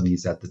listed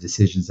companies at the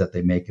decisions that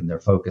they make and their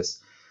focus,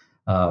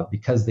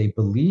 because they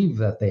believe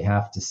that they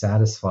have to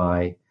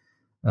satisfy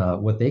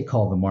what they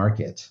call the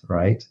market,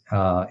 right?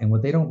 And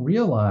what they don't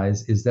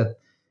realize is that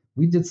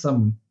we did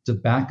some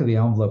back of the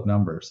envelope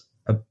numbers.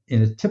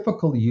 In a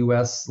typical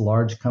U.S.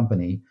 large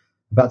company,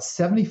 about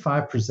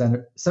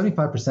 75%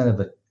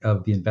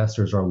 of the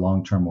investors are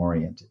long-term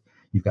oriented.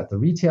 You've got the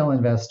retail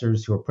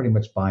investors who are pretty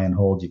much buy and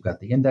hold. You've got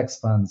the index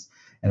funds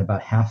and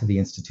about half of the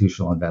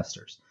institutional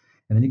investors.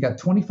 And then you've got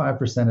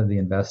 25% of the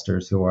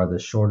investors who are the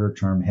shorter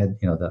term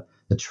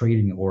the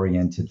trading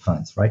oriented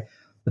funds, right?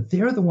 But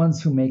they're the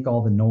ones who make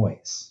all the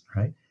noise,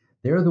 right?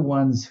 They're the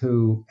ones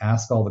who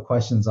ask all the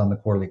questions on the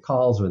quarterly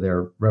calls, or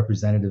their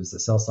representatives, the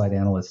sell side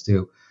analysts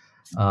do.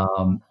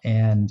 So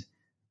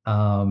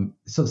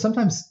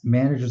sometimes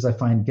managers, I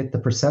find, get the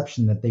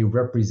perception that they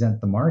represent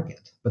the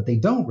market, but they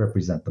don't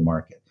represent the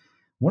market.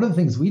 One of the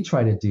things we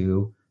try to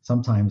do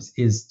sometimes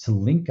is to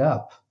link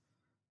up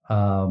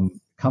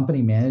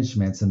company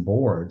managements and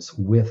boards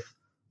with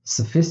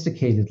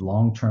sophisticated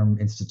long-term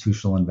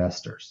institutional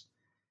investors,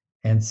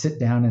 and sit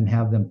down and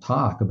have them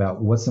talk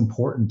about what's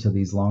important to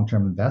these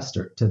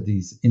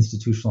these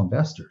institutional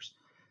investors.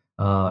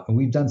 And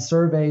we've done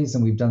surveys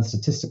and we've done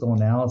statistical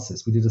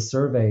analysis. We did a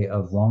survey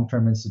of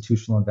long-term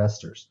institutional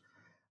investors,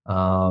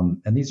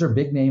 and these are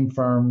big name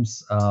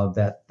firms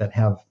that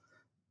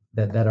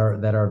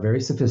are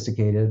very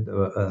sophisticated.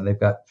 They've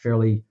got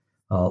fairly,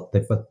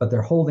 but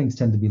their holdings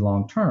tend to be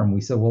long-term.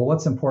 We said, well,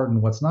 what's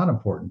important? What's not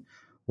important?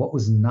 What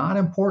was not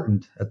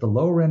important at the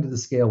lower end of the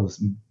scale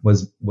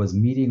was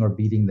meeting or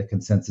beating the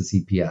consensus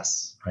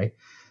EPS, right?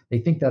 They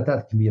think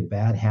that can be a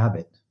bad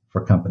habit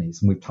for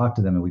companies. And we've talked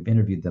to them and we've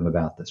interviewed them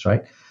about this,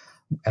 right?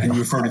 And you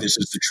refer to this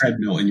as the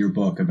treadmill in your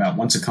book, about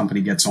once a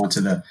company gets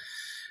onto that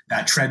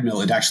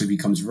treadmill, it actually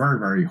becomes very,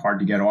 very hard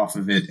to get off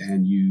of it.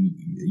 And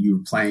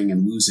you're playing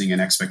and losing an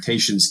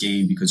expectations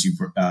game, because you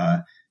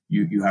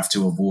have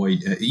to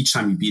avoid, each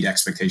time you beat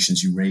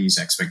expectations, you raise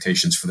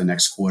expectations for the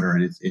next quarter.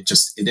 And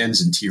it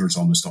ends in tears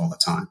almost all the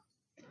time.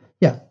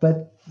 Yeah.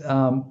 But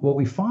what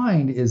we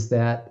find is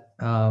that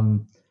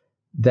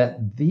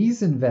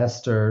these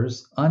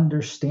investors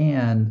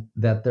understand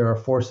that there are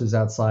forces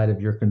outside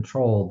of your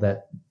control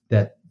that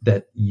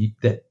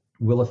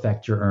will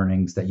affect your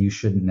earnings that you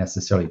shouldn't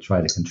necessarily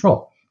try to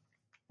control.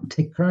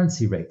 Take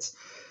currency rates.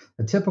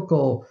 A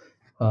typical,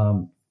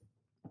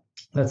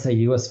 let's say,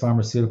 U.S.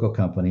 pharmaceutical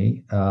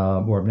company,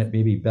 or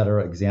maybe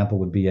better example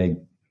would be a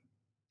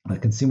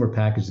consumer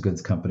packaged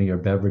goods company or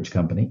beverage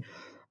company.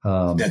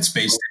 That's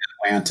based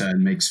in Atlanta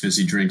and makes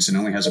fizzy drinks and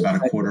only has about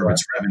a quarter of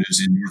its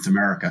revenues in North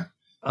America.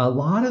 A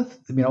lot of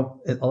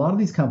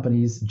these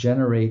companies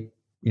generate,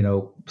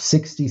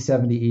 60,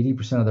 70,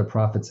 80% of their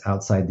profits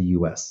outside the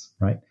U.S.,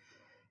 right?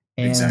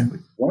 And exactly.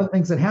 One of the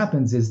things that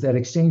happens is that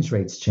exchange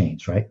rates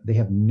change, right? They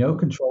have no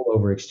control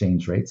over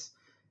exchange rates.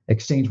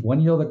 Exchange, 1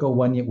 year they'll go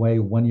one way,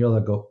 1 year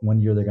they're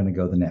going to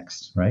go the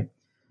next, right?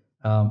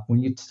 When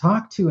you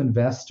talk to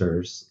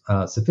investors,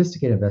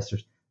 sophisticated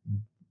investors,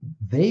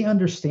 they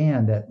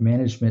understand that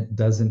management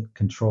doesn't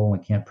control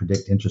and can't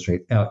predict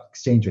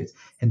exchange rates,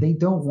 and they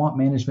don't want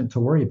management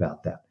to worry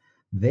about that.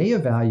 They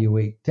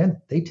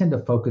tend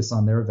to focus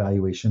on their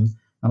evaluation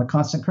on a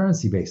constant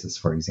currency basis,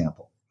 for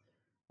example.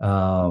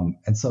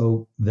 And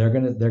so they're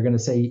gonna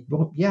say,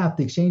 well, yeah, if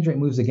the exchange rate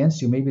moves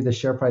against you, maybe the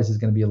share price is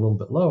going to be a little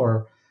bit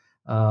lower,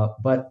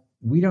 but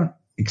we don't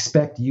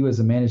expect you as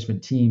a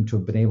management team to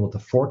have been able to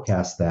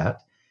forecast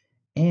that.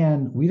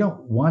 And we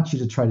don't want you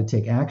to try to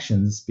take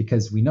actions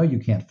because we know you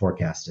can't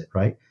forecast it,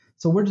 right?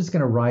 So we're just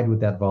going to ride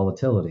with that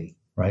volatility,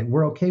 right?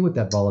 We're okay with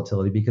that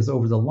volatility because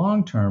over the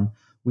long term,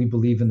 we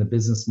believe in the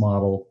business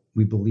model.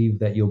 We believe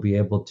that you'll be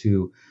able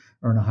to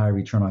earn a high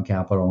return on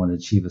capital and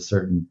achieve a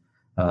certain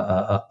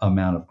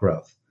amount of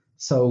growth.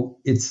 So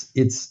it's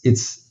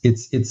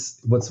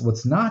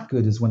what's not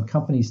good is when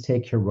companies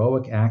take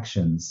heroic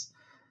actions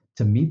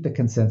to meet the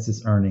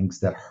consensus earnings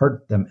that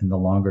hurt them in the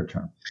longer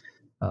term.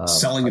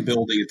 Selling a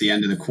building at the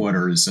end of the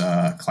quarter is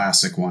a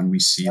classic one. We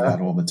see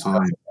that all the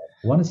time.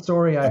 One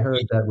story I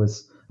heard that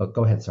was,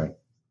 go ahead. Sorry.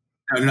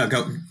 No,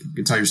 go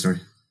tell your story.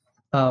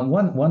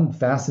 One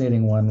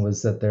fascinating one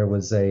was that there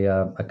was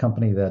a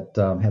company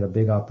that had a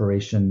big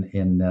operation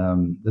in,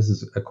 this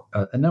is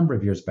a number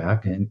of years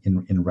back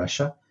in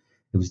Russia.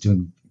 It was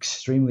doing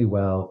extremely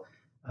well.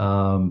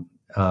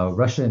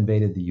 Russia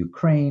invaded the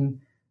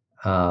Ukraine.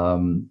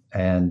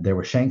 And there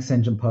were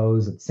sanctions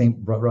imposed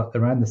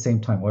around the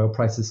same time oil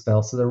prices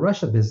fell. So the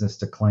Russia business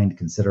declined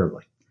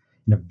considerably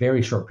in a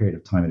very short period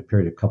of time, in a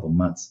period of a couple of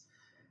months.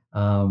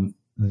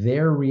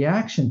 Their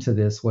reaction to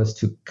this was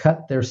to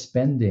cut their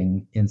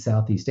spending in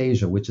Southeast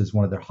Asia, which is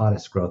one of their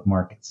hottest growth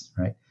markets,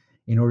 right,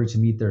 in order to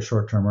meet their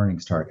short-term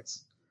earnings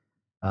targets.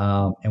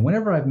 And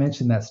whenever I've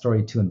mentioned that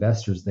story to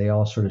investors, they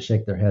all sort of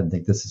shake their head and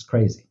think this is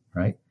crazy,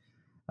 right?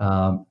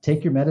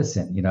 Take your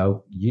medicine.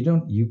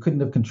 You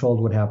couldn't have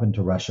controlled what happened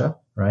to Russia,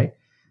 right?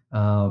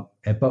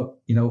 But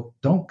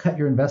don't cut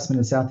your investment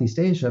in Southeast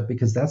Asia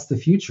because that's the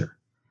future.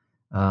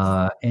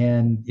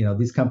 And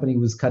this company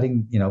was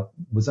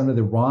was under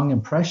the wrong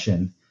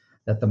impression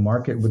that the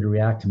market would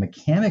react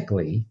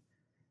mechanically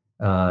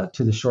to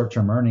the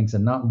short-term earnings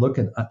and not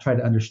try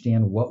to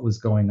understand what was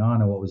going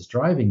on and what was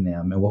driving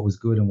them and what was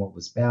good and what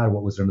was bad,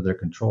 what was under their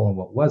control and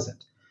what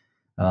wasn't,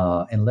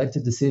 and led to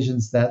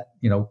decisions that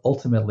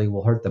ultimately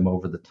will hurt them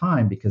over the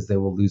time because they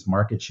will lose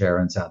market share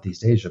in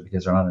Southeast Asia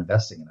because they're not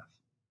investing enough.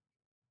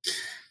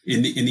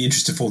 In the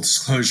interest of full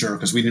disclosure,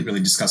 because we didn't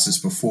really discuss this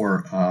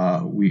before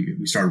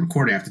we started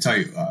recording, I have to tell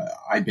you,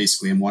 I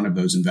basically am one of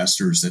those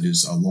investors that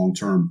is a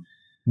long-term,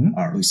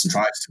 or at least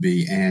tries to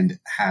be, and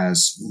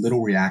has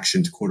little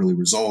reaction to quarterly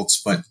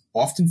results, but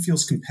often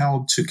feels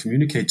compelled to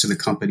communicate to the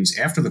companies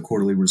after the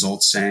quarterly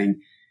results saying,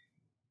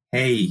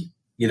 hey,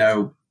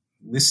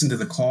 listen to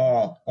the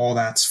call, all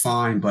that's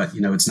fine, but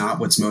it's not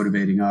what's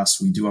motivating us.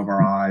 We do have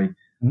our eye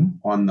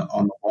on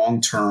the long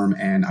term,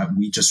 and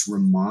we just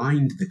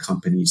remind the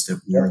companies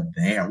that we're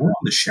there. We're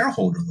on the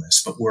shareholder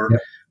list, but we're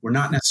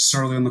not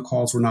necessarily on the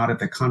calls. We're not at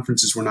the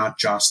conferences. We're not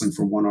jostling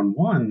for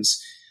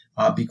one-on-ones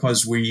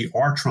because we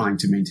are trying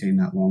to maintain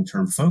that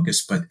long-term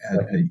focus. But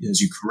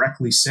as you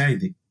correctly say,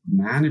 the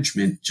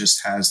management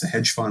just has the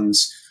hedge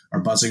funds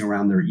are buzzing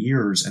around their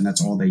ears, and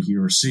that's all they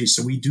hear or see.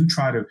 So we do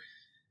try to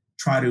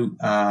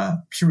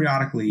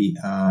periodically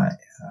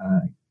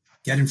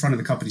get in front of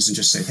the companies and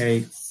just say,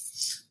 hey,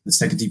 let's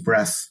take a deep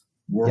breath.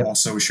 We're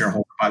also a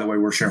shareholder. By the way,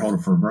 we're a shareholder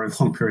for a very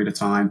long period of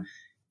time.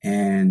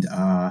 And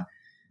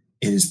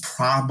it is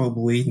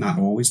probably, not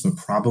always, but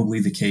probably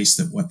the case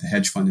that what the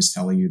hedge fund is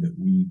telling you that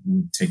we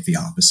would take the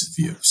opposite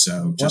view.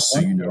 So just so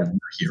you know, we're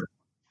here.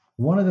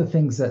 One of the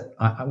things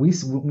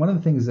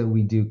that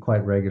we do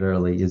quite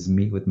regularly is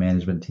meet with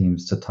management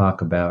teams to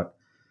talk about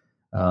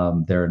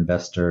their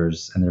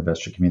investors and their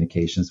investor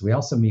communications. We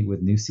also meet with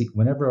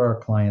whenever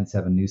our clients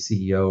have a new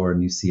CEO or a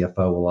new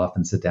CFO, we'll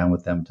often sit down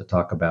with them to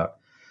talk about,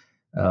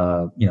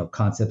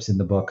 concepts in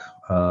the book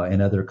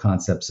and other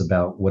concepts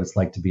about what it's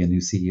like to be a new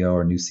CEO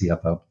or a new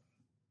CFO.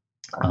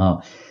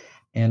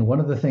 And one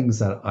of the things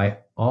that I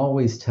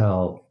always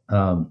tell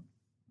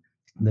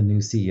the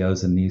new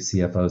CEOs and new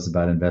CFOs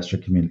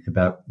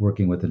about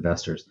working with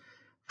investors,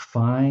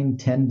 find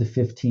 10 to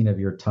 15 of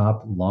your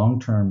top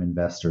long-term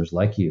investors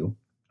like you,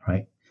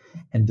 right?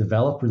 And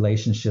develop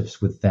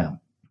relationships with them,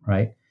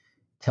 right?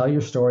 Tell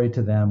your story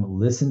to them,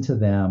 listen to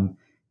them.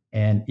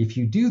 And if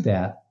you do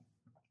that,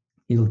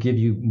 it'll give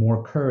you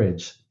more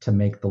courage to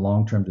make the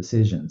long-term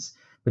decisions.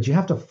 But you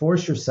have to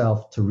force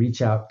yourself to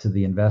reach out to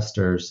the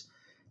investors,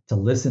 to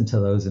listen to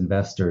those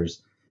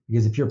investors.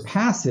 Because if you're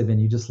passive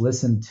and you just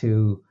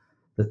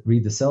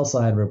read the sell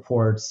side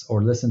reports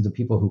or listen to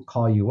people who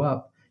call you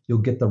up, you'll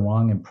get the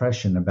wrong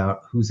impression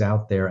about who's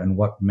out there and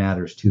what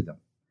matters to them.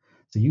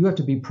 So you have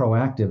to be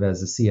proactive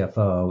as a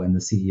CFO and the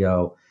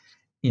CEO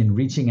in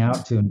reaching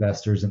out to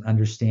investors and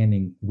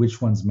understanding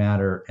which ones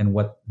matter and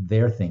what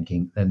they're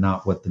thinking and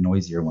not what the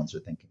noisier ones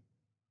are thinking.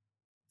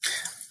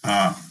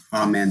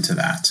 Amen to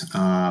that.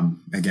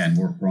 Again,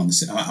 we're on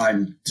the.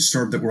 I'm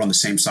disturbed that we're on the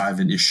same side of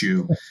an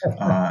issue.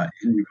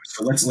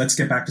 So let's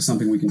get back to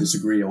something we can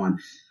disagree on.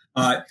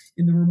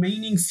 In the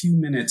remaining few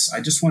minutes,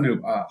 I just want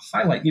to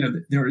highlight.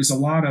 There is a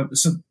lot of.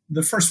 So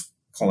the first,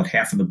 call it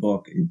half of the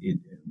book, it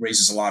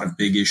raises a lot of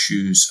big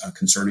issues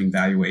concerning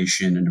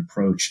valuation and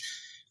approach.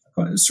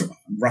 So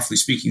roughly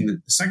speaking,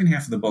 the second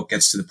half of the book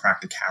gets to the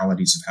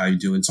practicalities of how you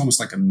do it. It's almost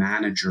like a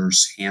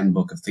manager's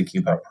handbook of thinking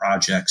about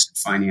projects and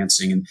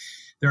financing. And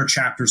there are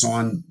chapters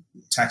on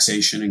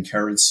taxation and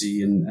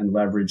currency and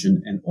leverage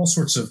and all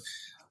sorts of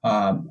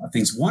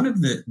things. One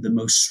of the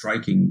most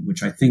striking,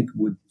 which I think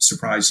would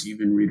surprise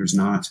even readers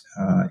not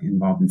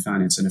involved in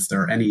finance, and if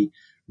there are any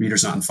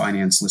readers not in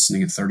finance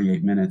listening at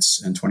 38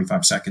 minutes and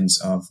 25 seconds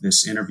of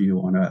this interview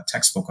on a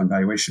textbook on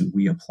valuation,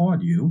 we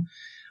applaud you.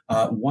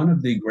 One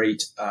of the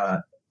great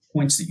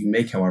points that you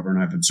make, however,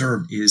 and I've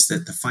observed, is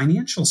that the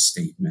financial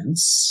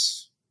statements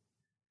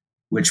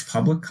which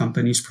public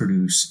companies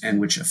produce and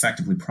which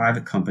effectively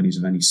private companies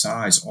of any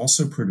size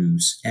also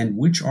produce, and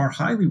which are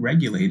highly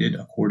regulated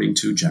according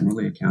to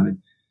generally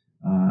accepted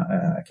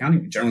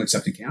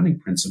accounting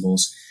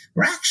principles,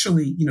 are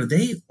actually,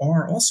 they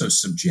are also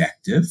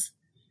subjective,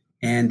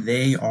 and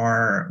they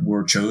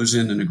were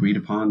chosen and agreed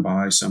upon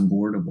by some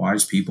board of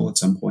wise people at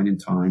some point in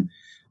time.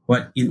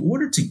 But in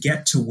order to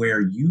get to where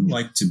you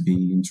like to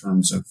be in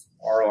terms of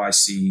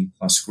ROIC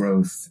plus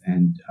growth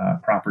and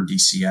proper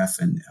DCF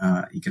and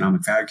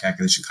economic value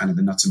calculation, kind of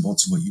the nuts and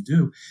bolts of what you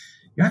do,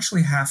 you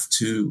actually have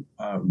to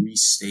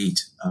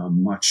restate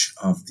much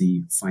of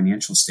the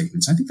financial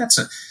statements. I think that's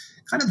a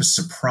kind of a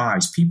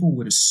surprise. People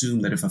would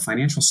assume that if a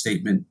financial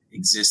statement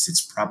exists,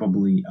 it's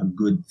probably a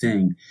good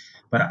thing.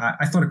 But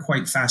I thought it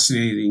quite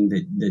fascinating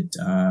that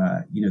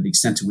the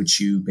extent to which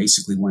you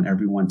basically want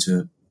everyone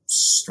to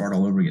start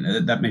all over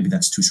again. Maybe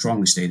that's too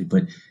strongly stated,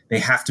 but they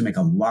have to make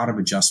a lot of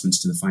adjustments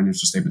to the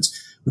financial statements.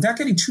 Without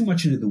getting too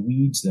much into the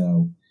weeds,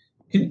 though,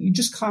 can you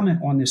just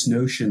comment on this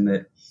notion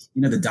that,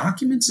 the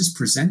documents as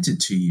presented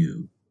to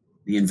you,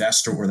 the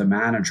investor or the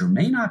manager,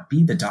 may not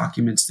be the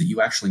documents that you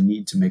actually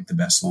need to make the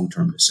best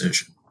long-term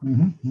decision?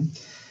 Mm-hmm.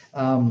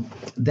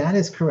 That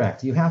is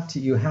correct. You have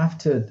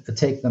to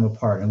take them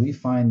apart, and we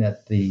find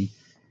that the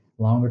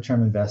longer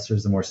term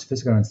investors, the more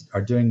sophisticated ones,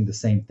 are doing the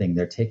same thing.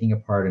 They're taking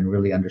apart and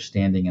really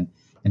understanding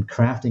and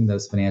crafting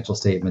those financial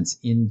statements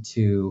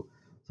into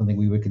something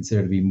we would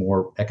consider to be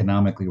more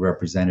economically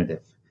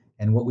representative.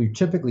 And what we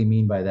typically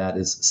mean by that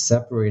is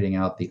separating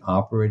out the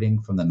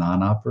operating from the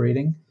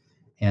non-operating,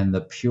 and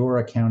the pure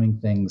accounting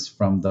things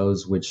from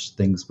those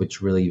things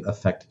which really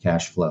affect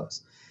cash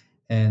flows.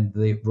 And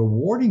the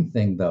rewarding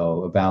thing,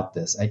 though, about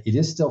this, it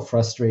is still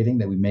frustrating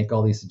that we make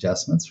all these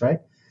adjustments, right?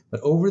 But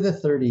over the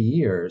 30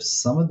 years,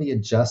 some of the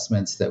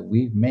adjustments that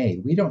we've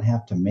made, we don't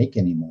have to make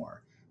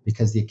anymore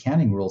because the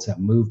accounting rules have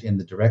moved in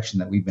the direction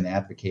that we've been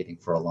advocating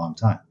for a long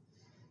time.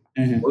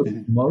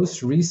 Mm-hmm.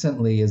 Most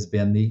recently has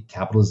been the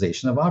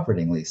capitalization of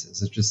operating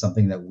leases, which is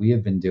something that we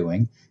have been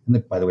doing.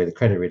 And by the way, the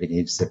credit rating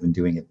agencies have been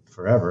doing it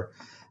forever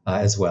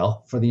as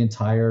well for the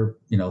entire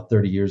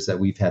 30 years that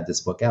we've had this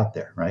book out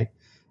there, right?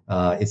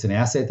 It's an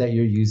asset that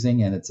you're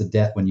using, and it's a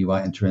debt when you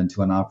enter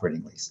into an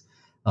operating lease.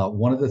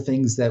 One of the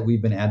things that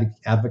we've been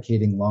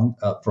advocating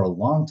for a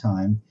long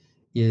time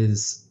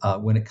is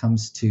when it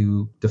comes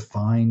to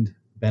defined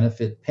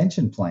benefit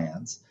pension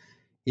plans,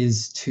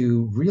 is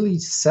to really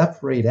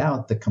separate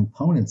out the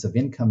components of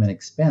income and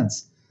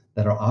expense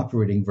that are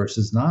operating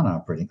versus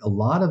non-operating. A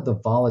lot of the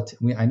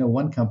volatility, I know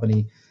one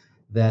company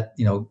that,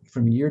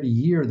 from year to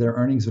year, their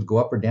earnings would go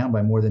up or down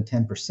by more than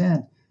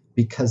 10%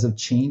 because of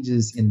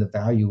changes in the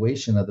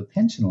valuation of the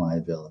pension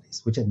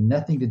liabilities, which had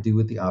nothing to do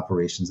with the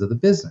operations of the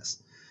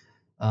business.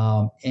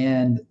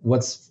 And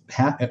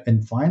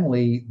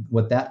finally,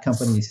 what that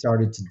company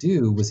started to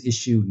do was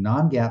issue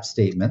non-GAAP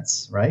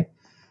statements, right?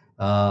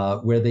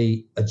 Where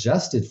they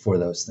adjusted for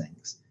those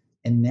things.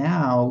 And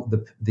now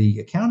the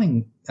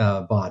accounting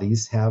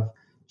bodies have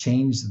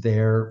changed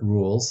their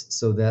rules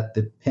so that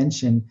the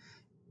pension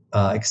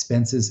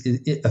expenses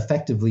it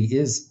effectively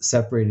is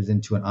separated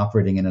into an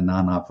operating and a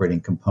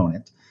non-operating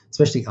component.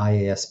 Especially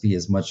IASB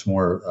is much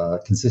more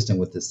consistent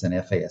with this than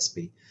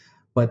FASB.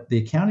 But the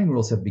accounting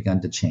rules have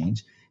begun to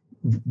change.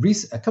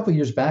 A couple of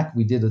years back,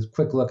 we did a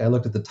quick look. I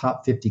looked at the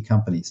top 50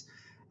 companies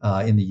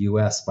in the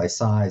U.S. by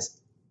size,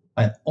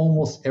 and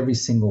almost every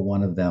single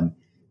one of them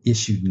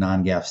issued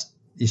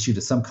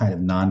some kind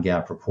of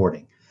non-GAAP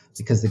reporting,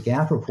 because the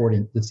GAAP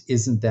reporting just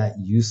isn't that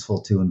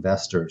useful to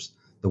investors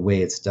the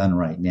way it's done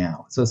right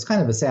now. So it's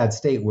kind of a sad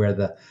state where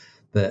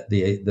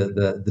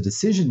the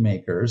decision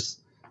makers,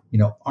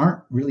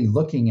 aren't really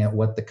looking at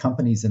what the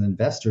companies and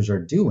investors are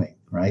doing,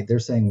 right? They're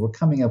saying we're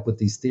coming up with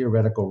these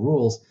theoretical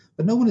rules,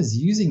 but no one is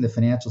using the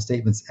financial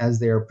statements as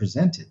they are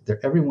presented.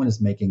 Everyone is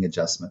making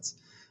adjustments.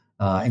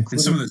 And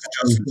some of those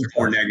adjustments are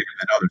more negative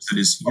than others. That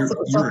is, you're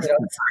referring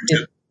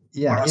to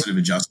positive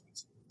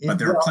adjustments. But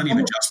there are plenty of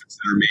adjustments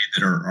that are made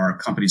that our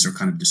companies are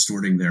kind of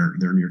distorting their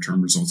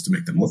near-term results to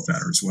make them look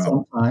better as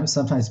well.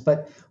 Sometimes.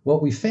 But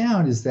what we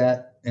found is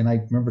that, and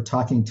I remember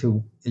talking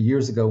to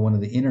years ago, one of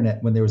the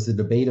internet, when there was a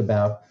debate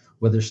about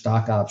whether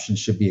stock options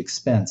should be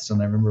expensed.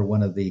 And I remember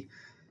one of the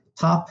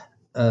top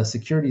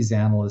securities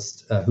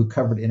analysts who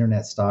covered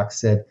internet stocks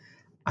said,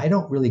 I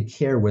don't really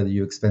care whether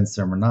you expense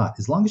them or not.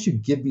 As long as you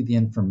give me the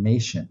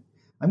information,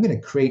 I'm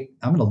going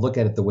to look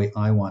at it the way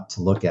I want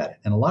to look at it.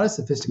 And a lot of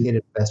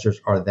sophisticated investors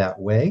are that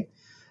way.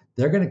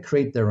 They're going to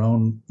create their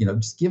own,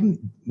 just give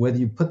them, whether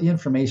you put the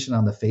information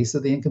on the face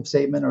of the income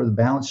statement or the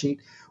balance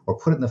sheet or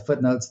put it in the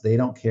footnotes, they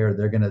don't care.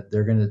 They're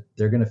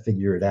going to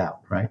figure it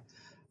out. Right.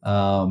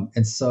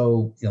 And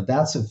so,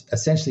 that's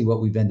essentially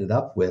what we've ended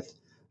up with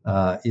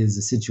is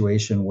a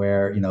situation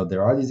where,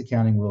 there are these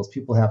accounting rules,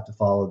 people have to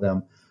follow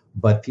them,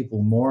 but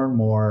people more and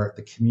more,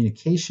 the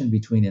communication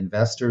between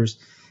investors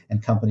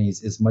and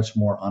companies is much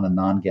more on a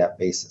non-GAAP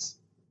basis.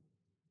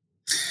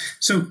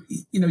 So,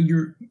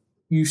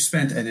 you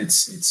spent, and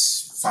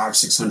it's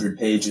 500-600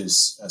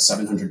 pages,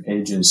 700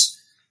 pages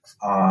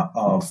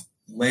of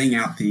laying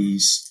out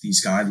these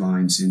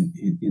guidelines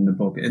in the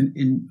book,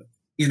 and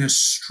in a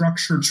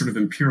structured sort of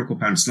empirical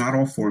pattern. It's not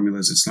all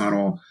formulas. It's not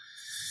all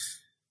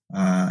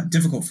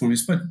difficult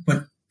formulas,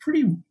 but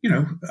pretty,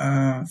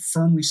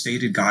 firmly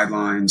stated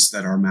guidelines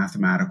that are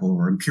mathematical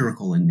or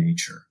empirical in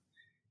nature.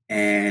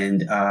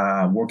 And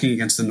working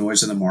against the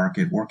noise of the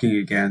market, working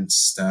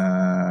against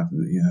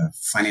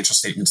financial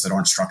statements that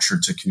aren't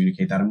structured to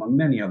communicate that, among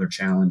many other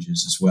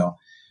challenges as well.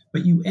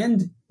 But you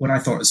end what I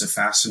thought was a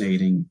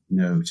fascinating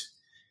note,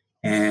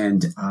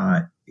 and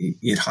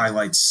it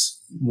highlights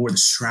more the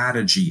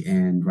strategy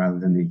end rather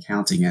than the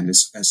accounting end.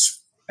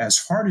 As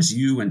hard as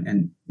you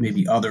and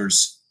maybe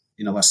others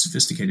in a less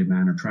sophisticated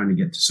manner trying to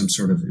get to some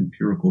sort of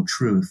empirical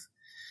truth,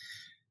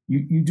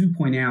 you do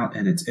point out,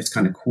 and it's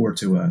kind of core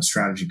to a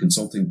strategy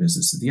consulting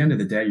business, at the end of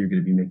the day, you're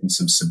going to be making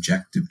some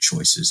subjective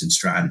choices in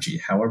strategy.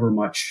 However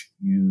much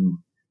you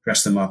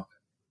dress them up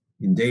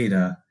in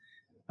data,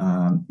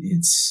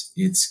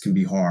 it can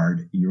be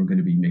hard. You're going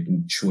to be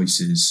making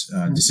choices,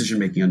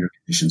 decision-making under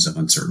conditions of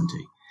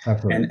uncertainty.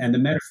 Absolutely. And the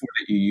metaphor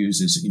that you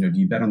use is, do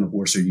you bet on the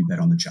horse or do you bet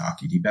on the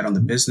jockey? Do you bet on the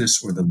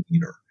business or the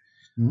leader?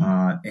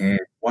 Mm-hmm. And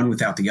one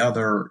without the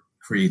other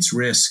creates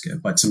risk,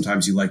 but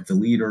sometimes you like the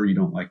leader, you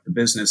don't like the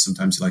business.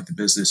 Sometimes you like the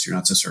business, you're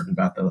not so certain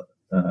about the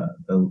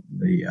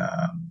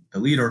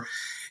leader.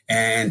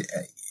 And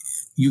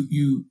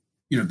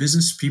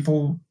business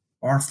people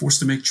are forced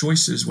to make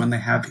choices when they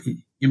have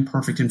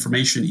imperfect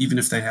information, even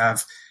if they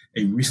have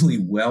a really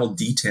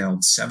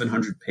well-detailed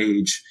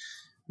 700-page,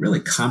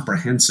 really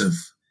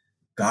comprehensive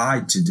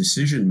guide to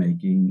decision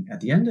making.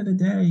 At the end of the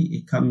day,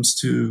 it comes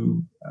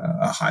to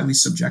a highly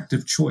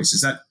subjective choice.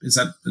 Is that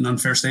an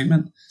unfair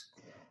statement?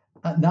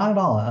 Not at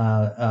all.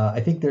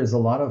 I think there's a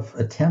lot of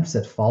attempts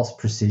at false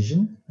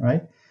precision,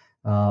 right?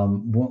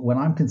 When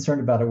I'm concerned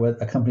about what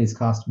a company's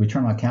cost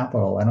return on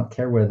capital, I don't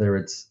care whether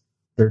it's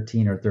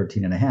 13 or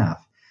 13 and a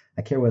half.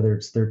 I care whether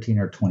it's 13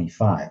 or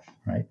 25,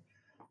 right?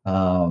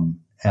 A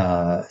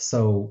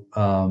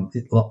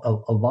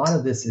lot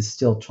of this is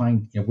still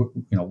trying,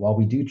 while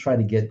we do try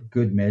to get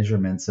good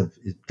measurements of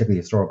particularly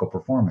historical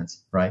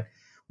performance, right?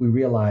 We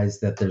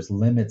realize that there's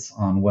limits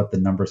on what the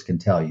numbers can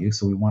tell you.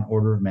 So we want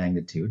order of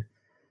magnitude.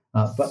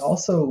 But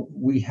also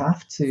we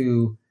have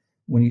to,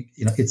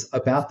 it's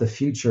about the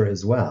future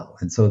as well.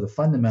 And so the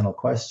fundamental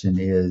question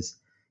is,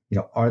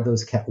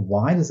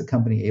 why is a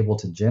company able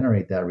to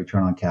generate that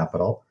return on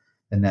capital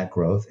and that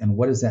growth? And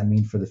what does that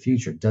mean for the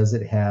future? Does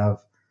it have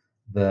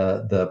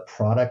the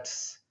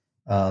products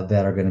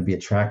that are going to be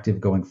attractive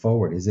going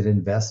forward? Is it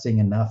investing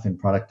enough in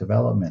product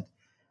development?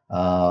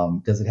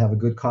 Does it have a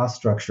good cost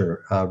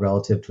structure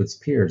relative to its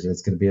peers?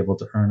 It's going to be able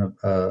to earn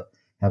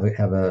have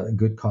a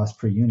good cost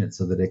per unit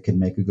so that it can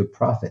make a good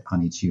profit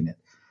on each unit.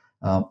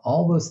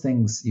 All those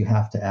things you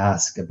have to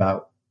ask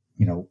about,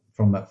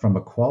 from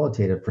a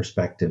qualitative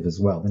perspective as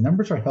well. The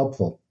numbers are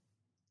helpful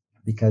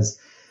because,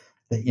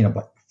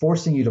 but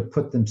forcing you to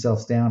put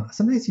themselves down,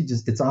 sometimes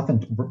it's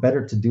often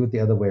better to do it the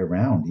other way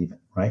around even,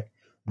 right?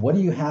 What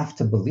do you have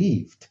to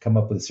believe to come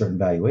up with a certain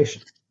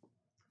valuation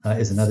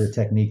is another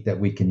technique that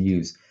we can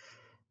use.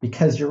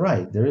 Because you're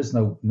right, there is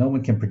no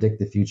one can predict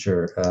the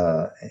future.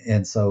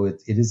 And so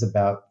it is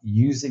about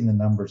using the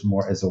numbers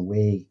more as a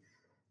way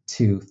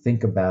to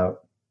think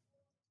about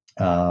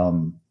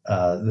the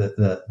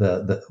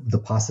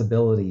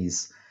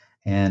possibilities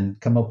and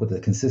come up with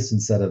a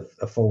consistent set of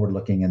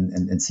forward-looking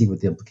and see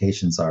what the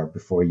implications are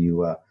before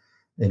you,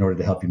 in order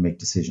to help you make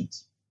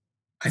decisions.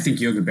 I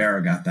think Yogi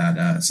Berra got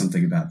that,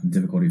 something about the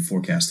difficulty of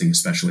forecasting,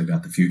 especially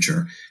about the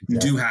future. You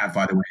do have,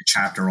 by the way, a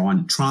chapter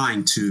on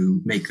trying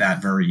to make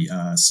that very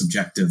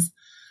subjective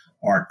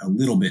art a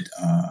little bit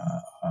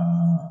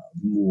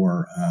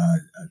more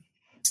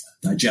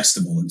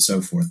digestible and so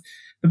forth.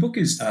 The book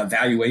is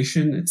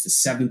Valuation. It's the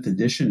 7th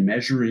edition,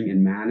 Measuring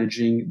and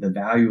Managing the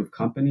Value of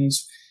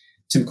Companies.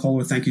 Tim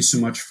Koehler, thank you so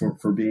much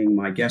for being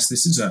my guest.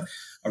 This is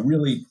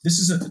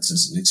it's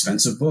an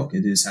expensive book.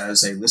 It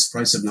has a list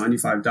price of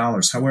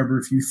 $95. However,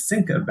 if you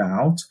think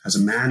about, as a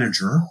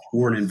manager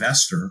or an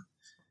investor,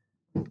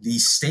 the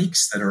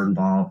stakes that are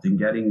involved in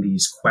getting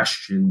these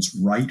questions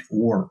right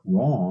or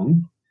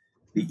wrong,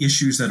 the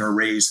issues that are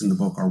raised in the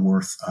book are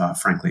worth,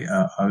 frankly,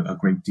 a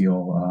great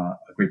deal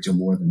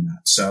more than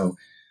that. So,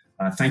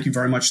 thank you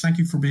very much. Thank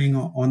you for being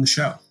on the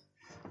show.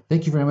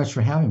 Thank you very much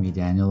for having me,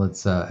 Daniel.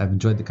 I've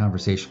enjoyed the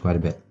conversation quite a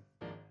bit.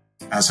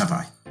 As have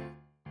I.